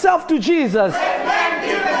give themselves to Jesus.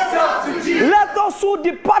 Let those who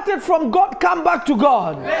departed from God come back to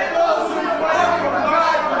God.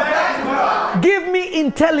 Give me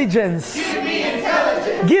intelligence.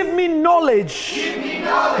 Give me knowledge.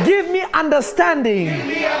 Give me understanding.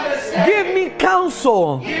 Give me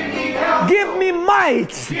counsel. Give me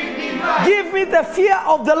might. Give me the fear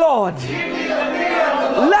of the Lord.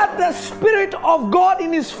 Let the Spirit of God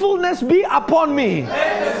in His fullness be upon me.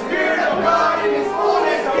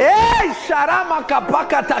 Sharama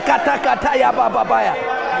kapaka takatakataya bababaya.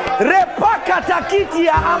 Repaka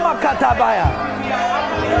takitia ama katabaya.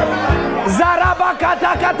 Zaraba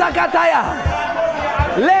katakatakataya.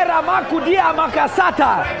 Lera makudia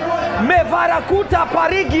makasata. Mevarakuta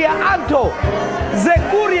parigia anto.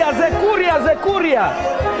 Zekuria.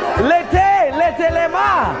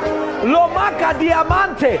 Letelema. Lomaka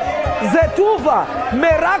diamante. Zetuva.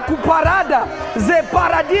 Meraku parada.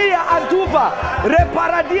 Zeparadia antuva.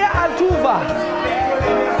 Reparadia antuva.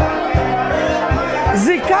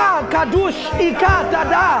 Zika kadush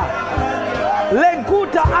ikatada.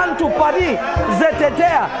 Lenkuta antu pari.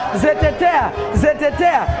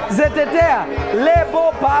 Zetetea.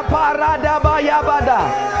 Lebo paparada bayabada.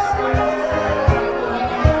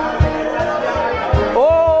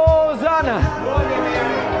 Oh Zana.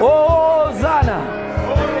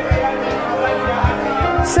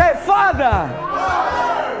 Say,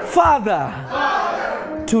 Father,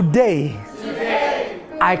 today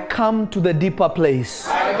I come to the deeper place.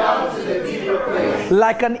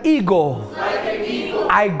 Like an eagle,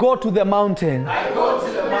 I go to the mountain.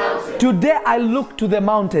 Today I look to the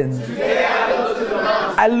mountain.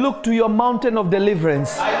 I look to your mountain of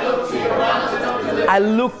deliverance. I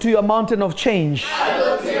look to your mountain of change.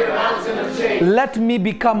 Let me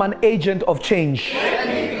become an agent of change.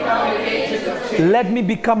 Let me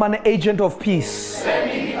become an agent of peace.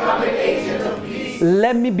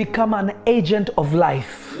 Let me become an agent of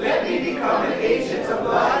life.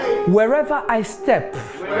 Wherever I step,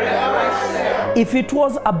 if it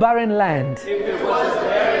was a barren land,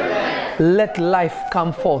 let life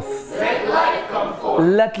come forth.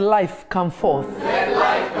 Let life come forth.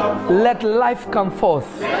 Let life come forth.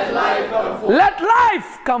 Let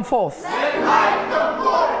life come forth.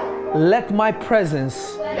 Let my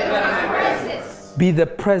presence be the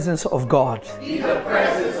presence of God.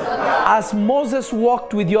 As Moses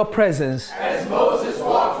walked with your presence,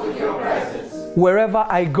 wherever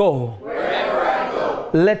I go,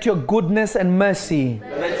 let your goodness and mercy,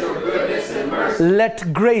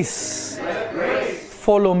 let grace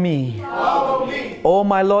follow me. Oh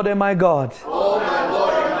my Lord and my God,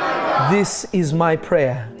 this is my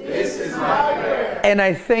prayer. And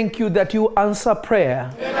I thank you that you answer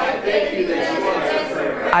prayer.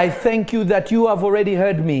 I thank you that you have already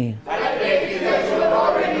heard me.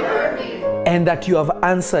 And that you have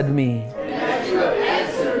answered me.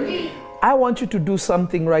 I want you to do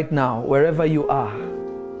something right now, wherever you are.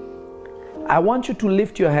 I want you to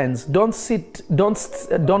lift your hands. Don't sit,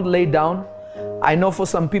 don't lay down. I know for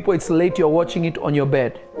some people it's late, you're watching it on your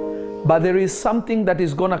bed. But there is something that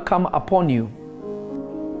is going to come upon you.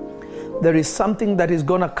 There is something that is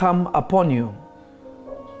going to come upon you.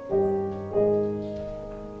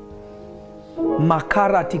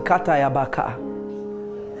 Makara tikata yabaka.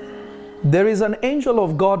 There is an angel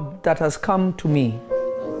of God that has come to me.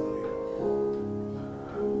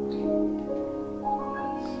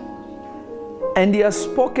 And he has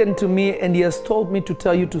spoken to me and he has told me to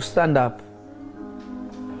tell you to stand up.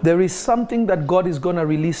 There is something that God is going to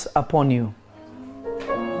release upon you.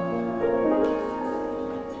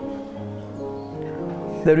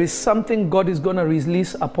 There is something God is going to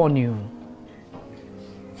release upon you.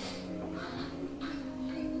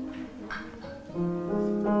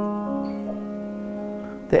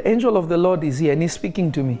 The angel of the Lord is here and he's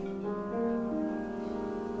speaking to me.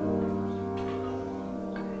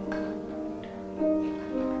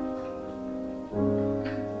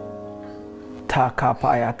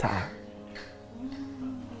 Takapayata.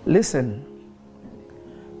 Listen,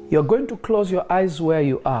 you're going to close your eyes where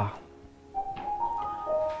you are.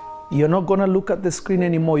 You're not going to look at the screen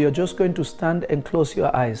anymore. You're just going to stand and close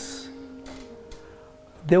your eyes.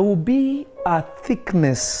 There will be a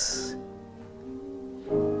thickness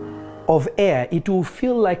of air. It will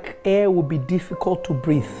feel like air will be difficult to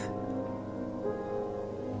breathe.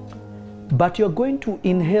 But you're going to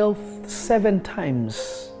inhale 7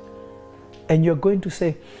 times. And you're going to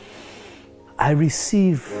say, I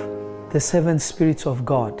receive the 7 spirits of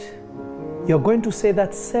God. You're going to say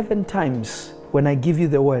that 7 times when I give you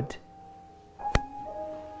the word.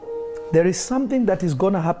 There is something that is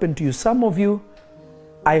going to happen to you. Some of you,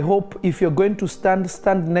 I hope if you're going to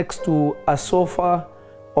stand next to a sofa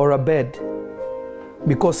or a bed.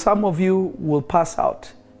 Because some of you will pass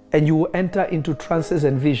out and you will enter into trances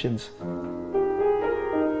and visions.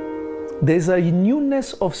 There's a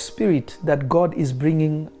newness of spirit that God is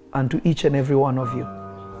bringing unto each and every one of you.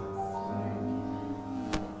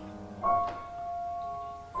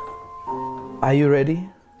 Are you ready?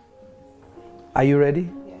 Are you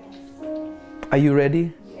ready? Yes. Are you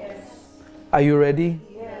ready? Yes. Are you ready?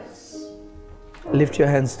 Yes. Lift your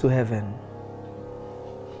hands to heaven.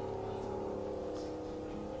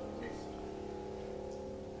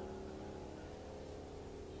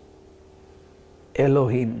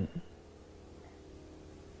 Elohim.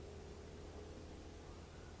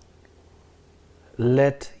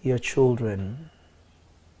 Let your children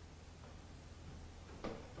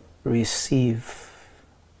receive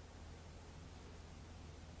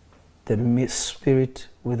the Spirit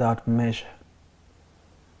without measure.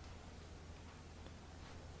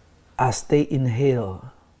 As they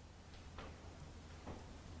inhale,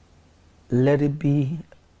 let it be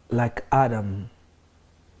like Adam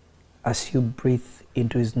as you breathe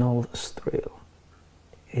into his nostril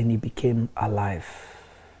and he became alive.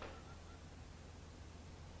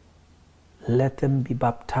 Let them be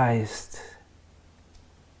baptized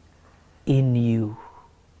in you,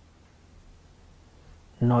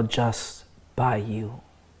 not just by you.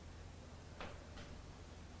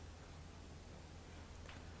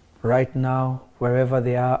 Right now, wherever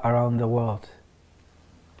they are around the world,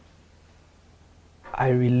 I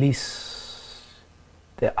release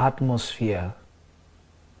the atmosphere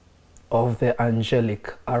of the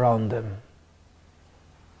angelic around them.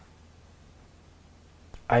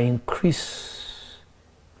 I increase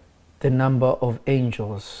the number of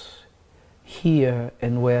angels here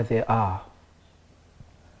and where they are.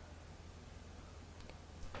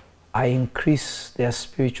 I increase their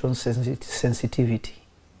spiritual sensitivity.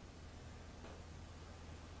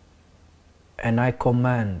 And I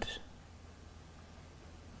command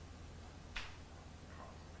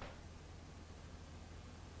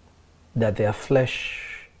that their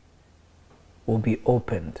flesh will be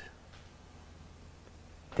opened.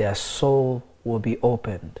 Their soul will be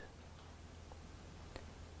opened.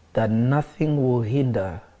 That nothing will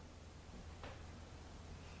hinder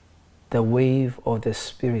the wave of the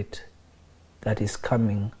Spirit that is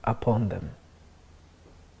coming upon them.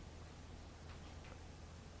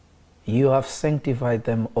 You have sanctified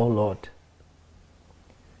them, O Lord.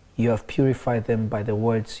 You have purified them by the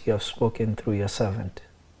words you have spoken through your servant.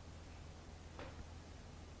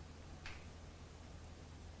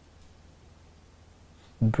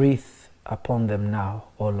 Breathe upon them now,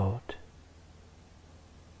 O Lord.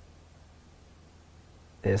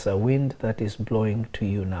 There's a wind that is blowing to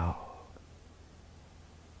you now.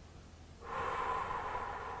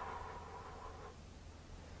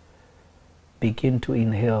 Begin to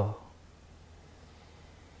inhale.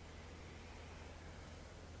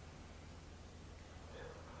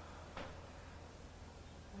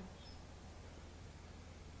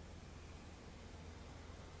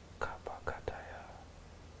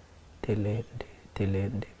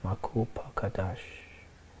 Delende, makupa kadash.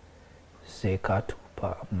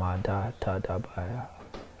 Zekatupa mada tadabaya.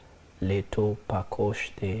 Leto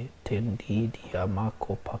pakoshte tendidia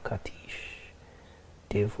mako pakatish.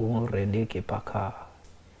 Devun reneke paka.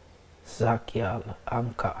 Zakyal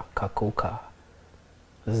anka kakuka.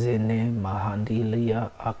 Zene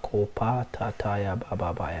mahandilia akopa tataya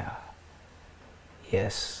bababaya.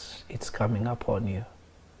 Yes, it's coming upon you.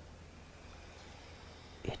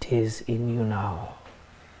 It is in you now.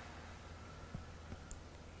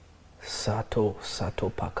 Sato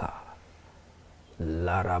satopaka.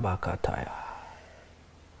 Larabakataya.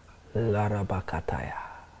 Larabakataya.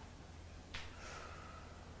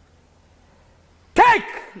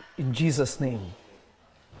 Take in Jesus' name.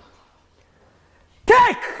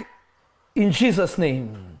 Take in Jesus'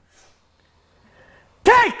 name.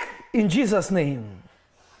 Take in Jesus' name.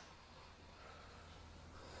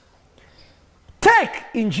 Take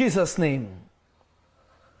in Jesus' name.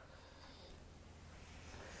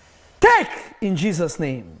 Take in Jesus'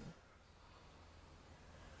 name.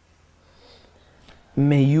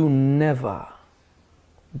 May you never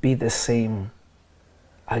be the same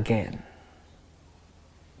again.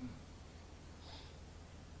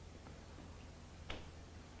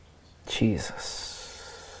 Jesus.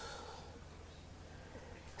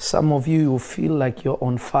 Some of you feel like you're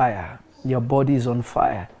on fire. Your body is on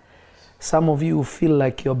fire. Some of you feel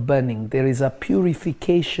like you're burning. There is a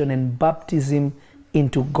purification and baptism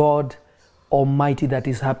into God Almighty that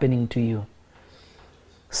is happening to you.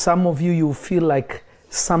 Some of you feel like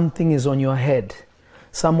something is on your head.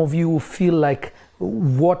 Some of you feel like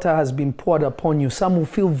water has been poured upon you. Some will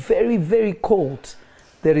feel very, very cold.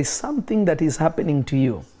 There is something that is happening to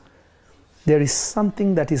you. There is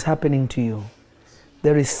something that is happening to you.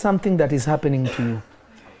 There is something that is happening to you.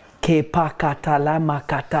 Kepakatalama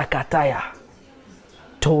katakataya.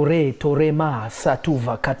 Torema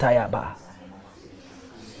satuva katayaba.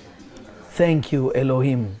 Thank you,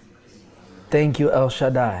 Elohim. Thank you, El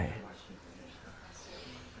Shaddai.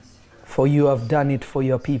 For you have done it for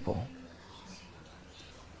your people.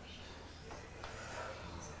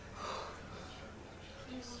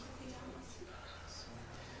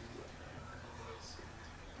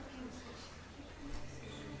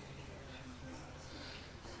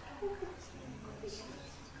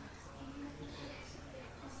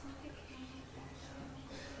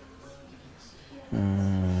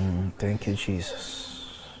 Thank you,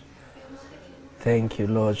 Jesus. Thank you,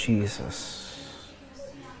 Lord Jesus.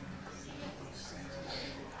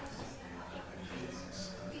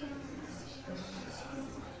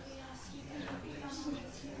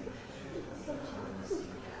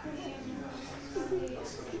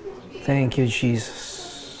 Thank you,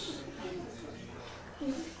 Jesus.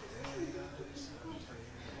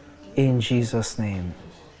 In Jesus' name.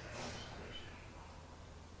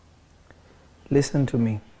 Listen to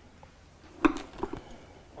me.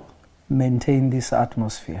 Maintain this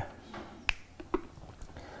atmosphere.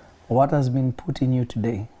 What has been put in you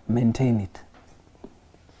today, maintain it.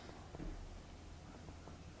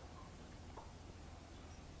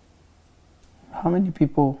 How many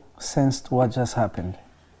people sensed what just happened?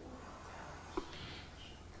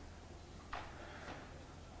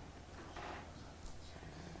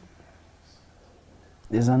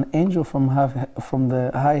 There's an angel from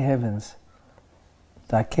the high heavens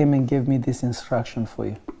that came and gave me this instruction for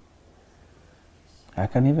you. I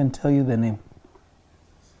can even tell you the name.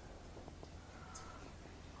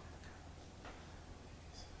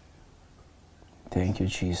 Thank you,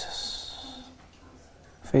 Jesus.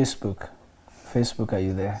 Facebook, are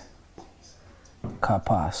you there?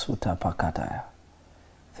 Kapa Suta Pakataya.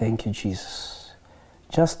 Thank you, Jesus.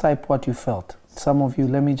 Just type what you felt. Some of you,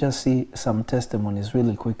 let me just see some testimonies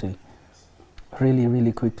really quickly. Really,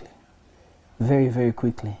 really quickly. Very, very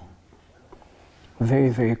quickly. Very,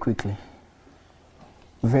 very quickly.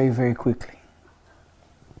 Very, very quickly.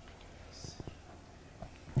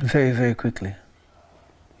 Very, very quickly.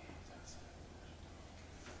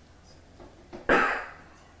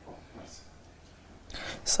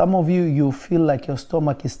 Some of you, you feel like your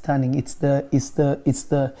stomach is turning. It's the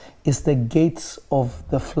gates of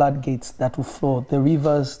the floodgates that will flow. The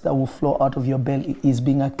rivers that will flow out of your belly is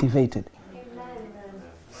being activated.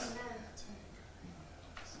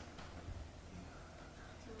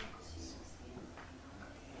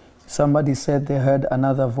 Somebody said they heard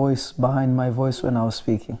another voice behind my voice when I was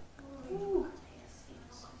speaking.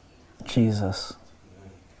 Jesus.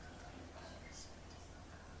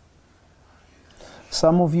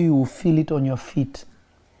 Some of you will feel it on your feet.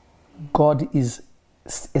 God is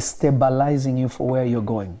stabilizing you for where you're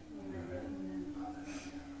going.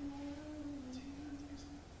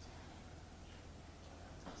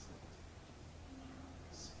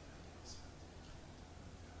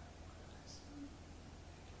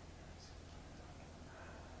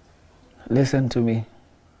 Listen to me.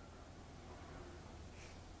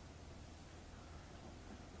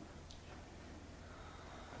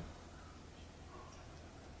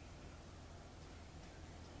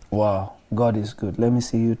 Wow, God is good. Let me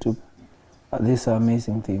see YouTube. These are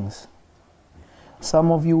amazing things. Some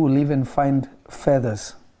of you will even find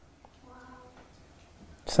feathers.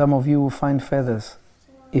 Some of you will find feathers.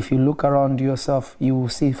 If you look around yourself, you will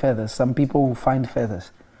see feathers. Some people will find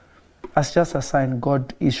feathers. That's just a sign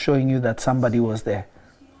God is showing you that somebody was there.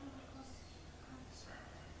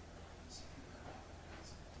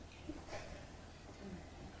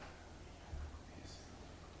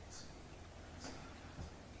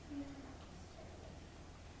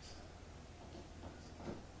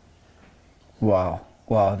 Wow,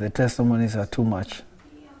 wow, the testimonies are too much.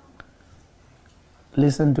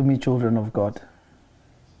 Listen to me, children of God.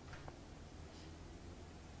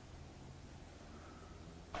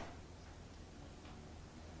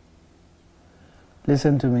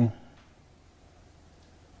 Listen to me.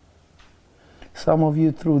 Some of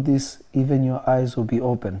you, through this, even your eyes will be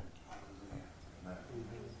open.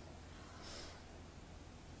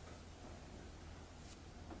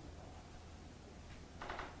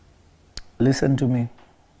 Listen to me.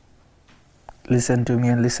 Listen to me,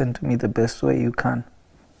 and listen to me the best way you can.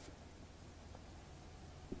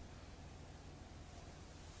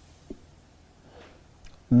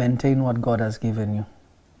 Maintain what God has given you.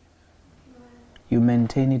 You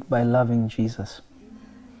maintain it by loving Jesus.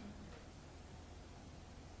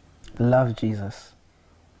 Love Jesus.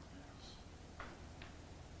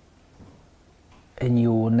 And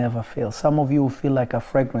you will never fail. Some of you will feel like a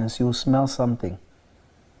fragrance. You will smell something.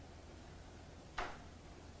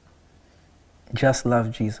 Just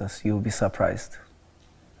love Jesus. You will be surprised.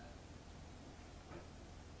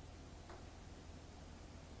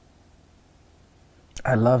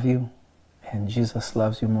 I love you, and Jesus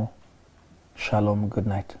loves you more. Shalom, good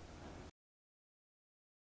night.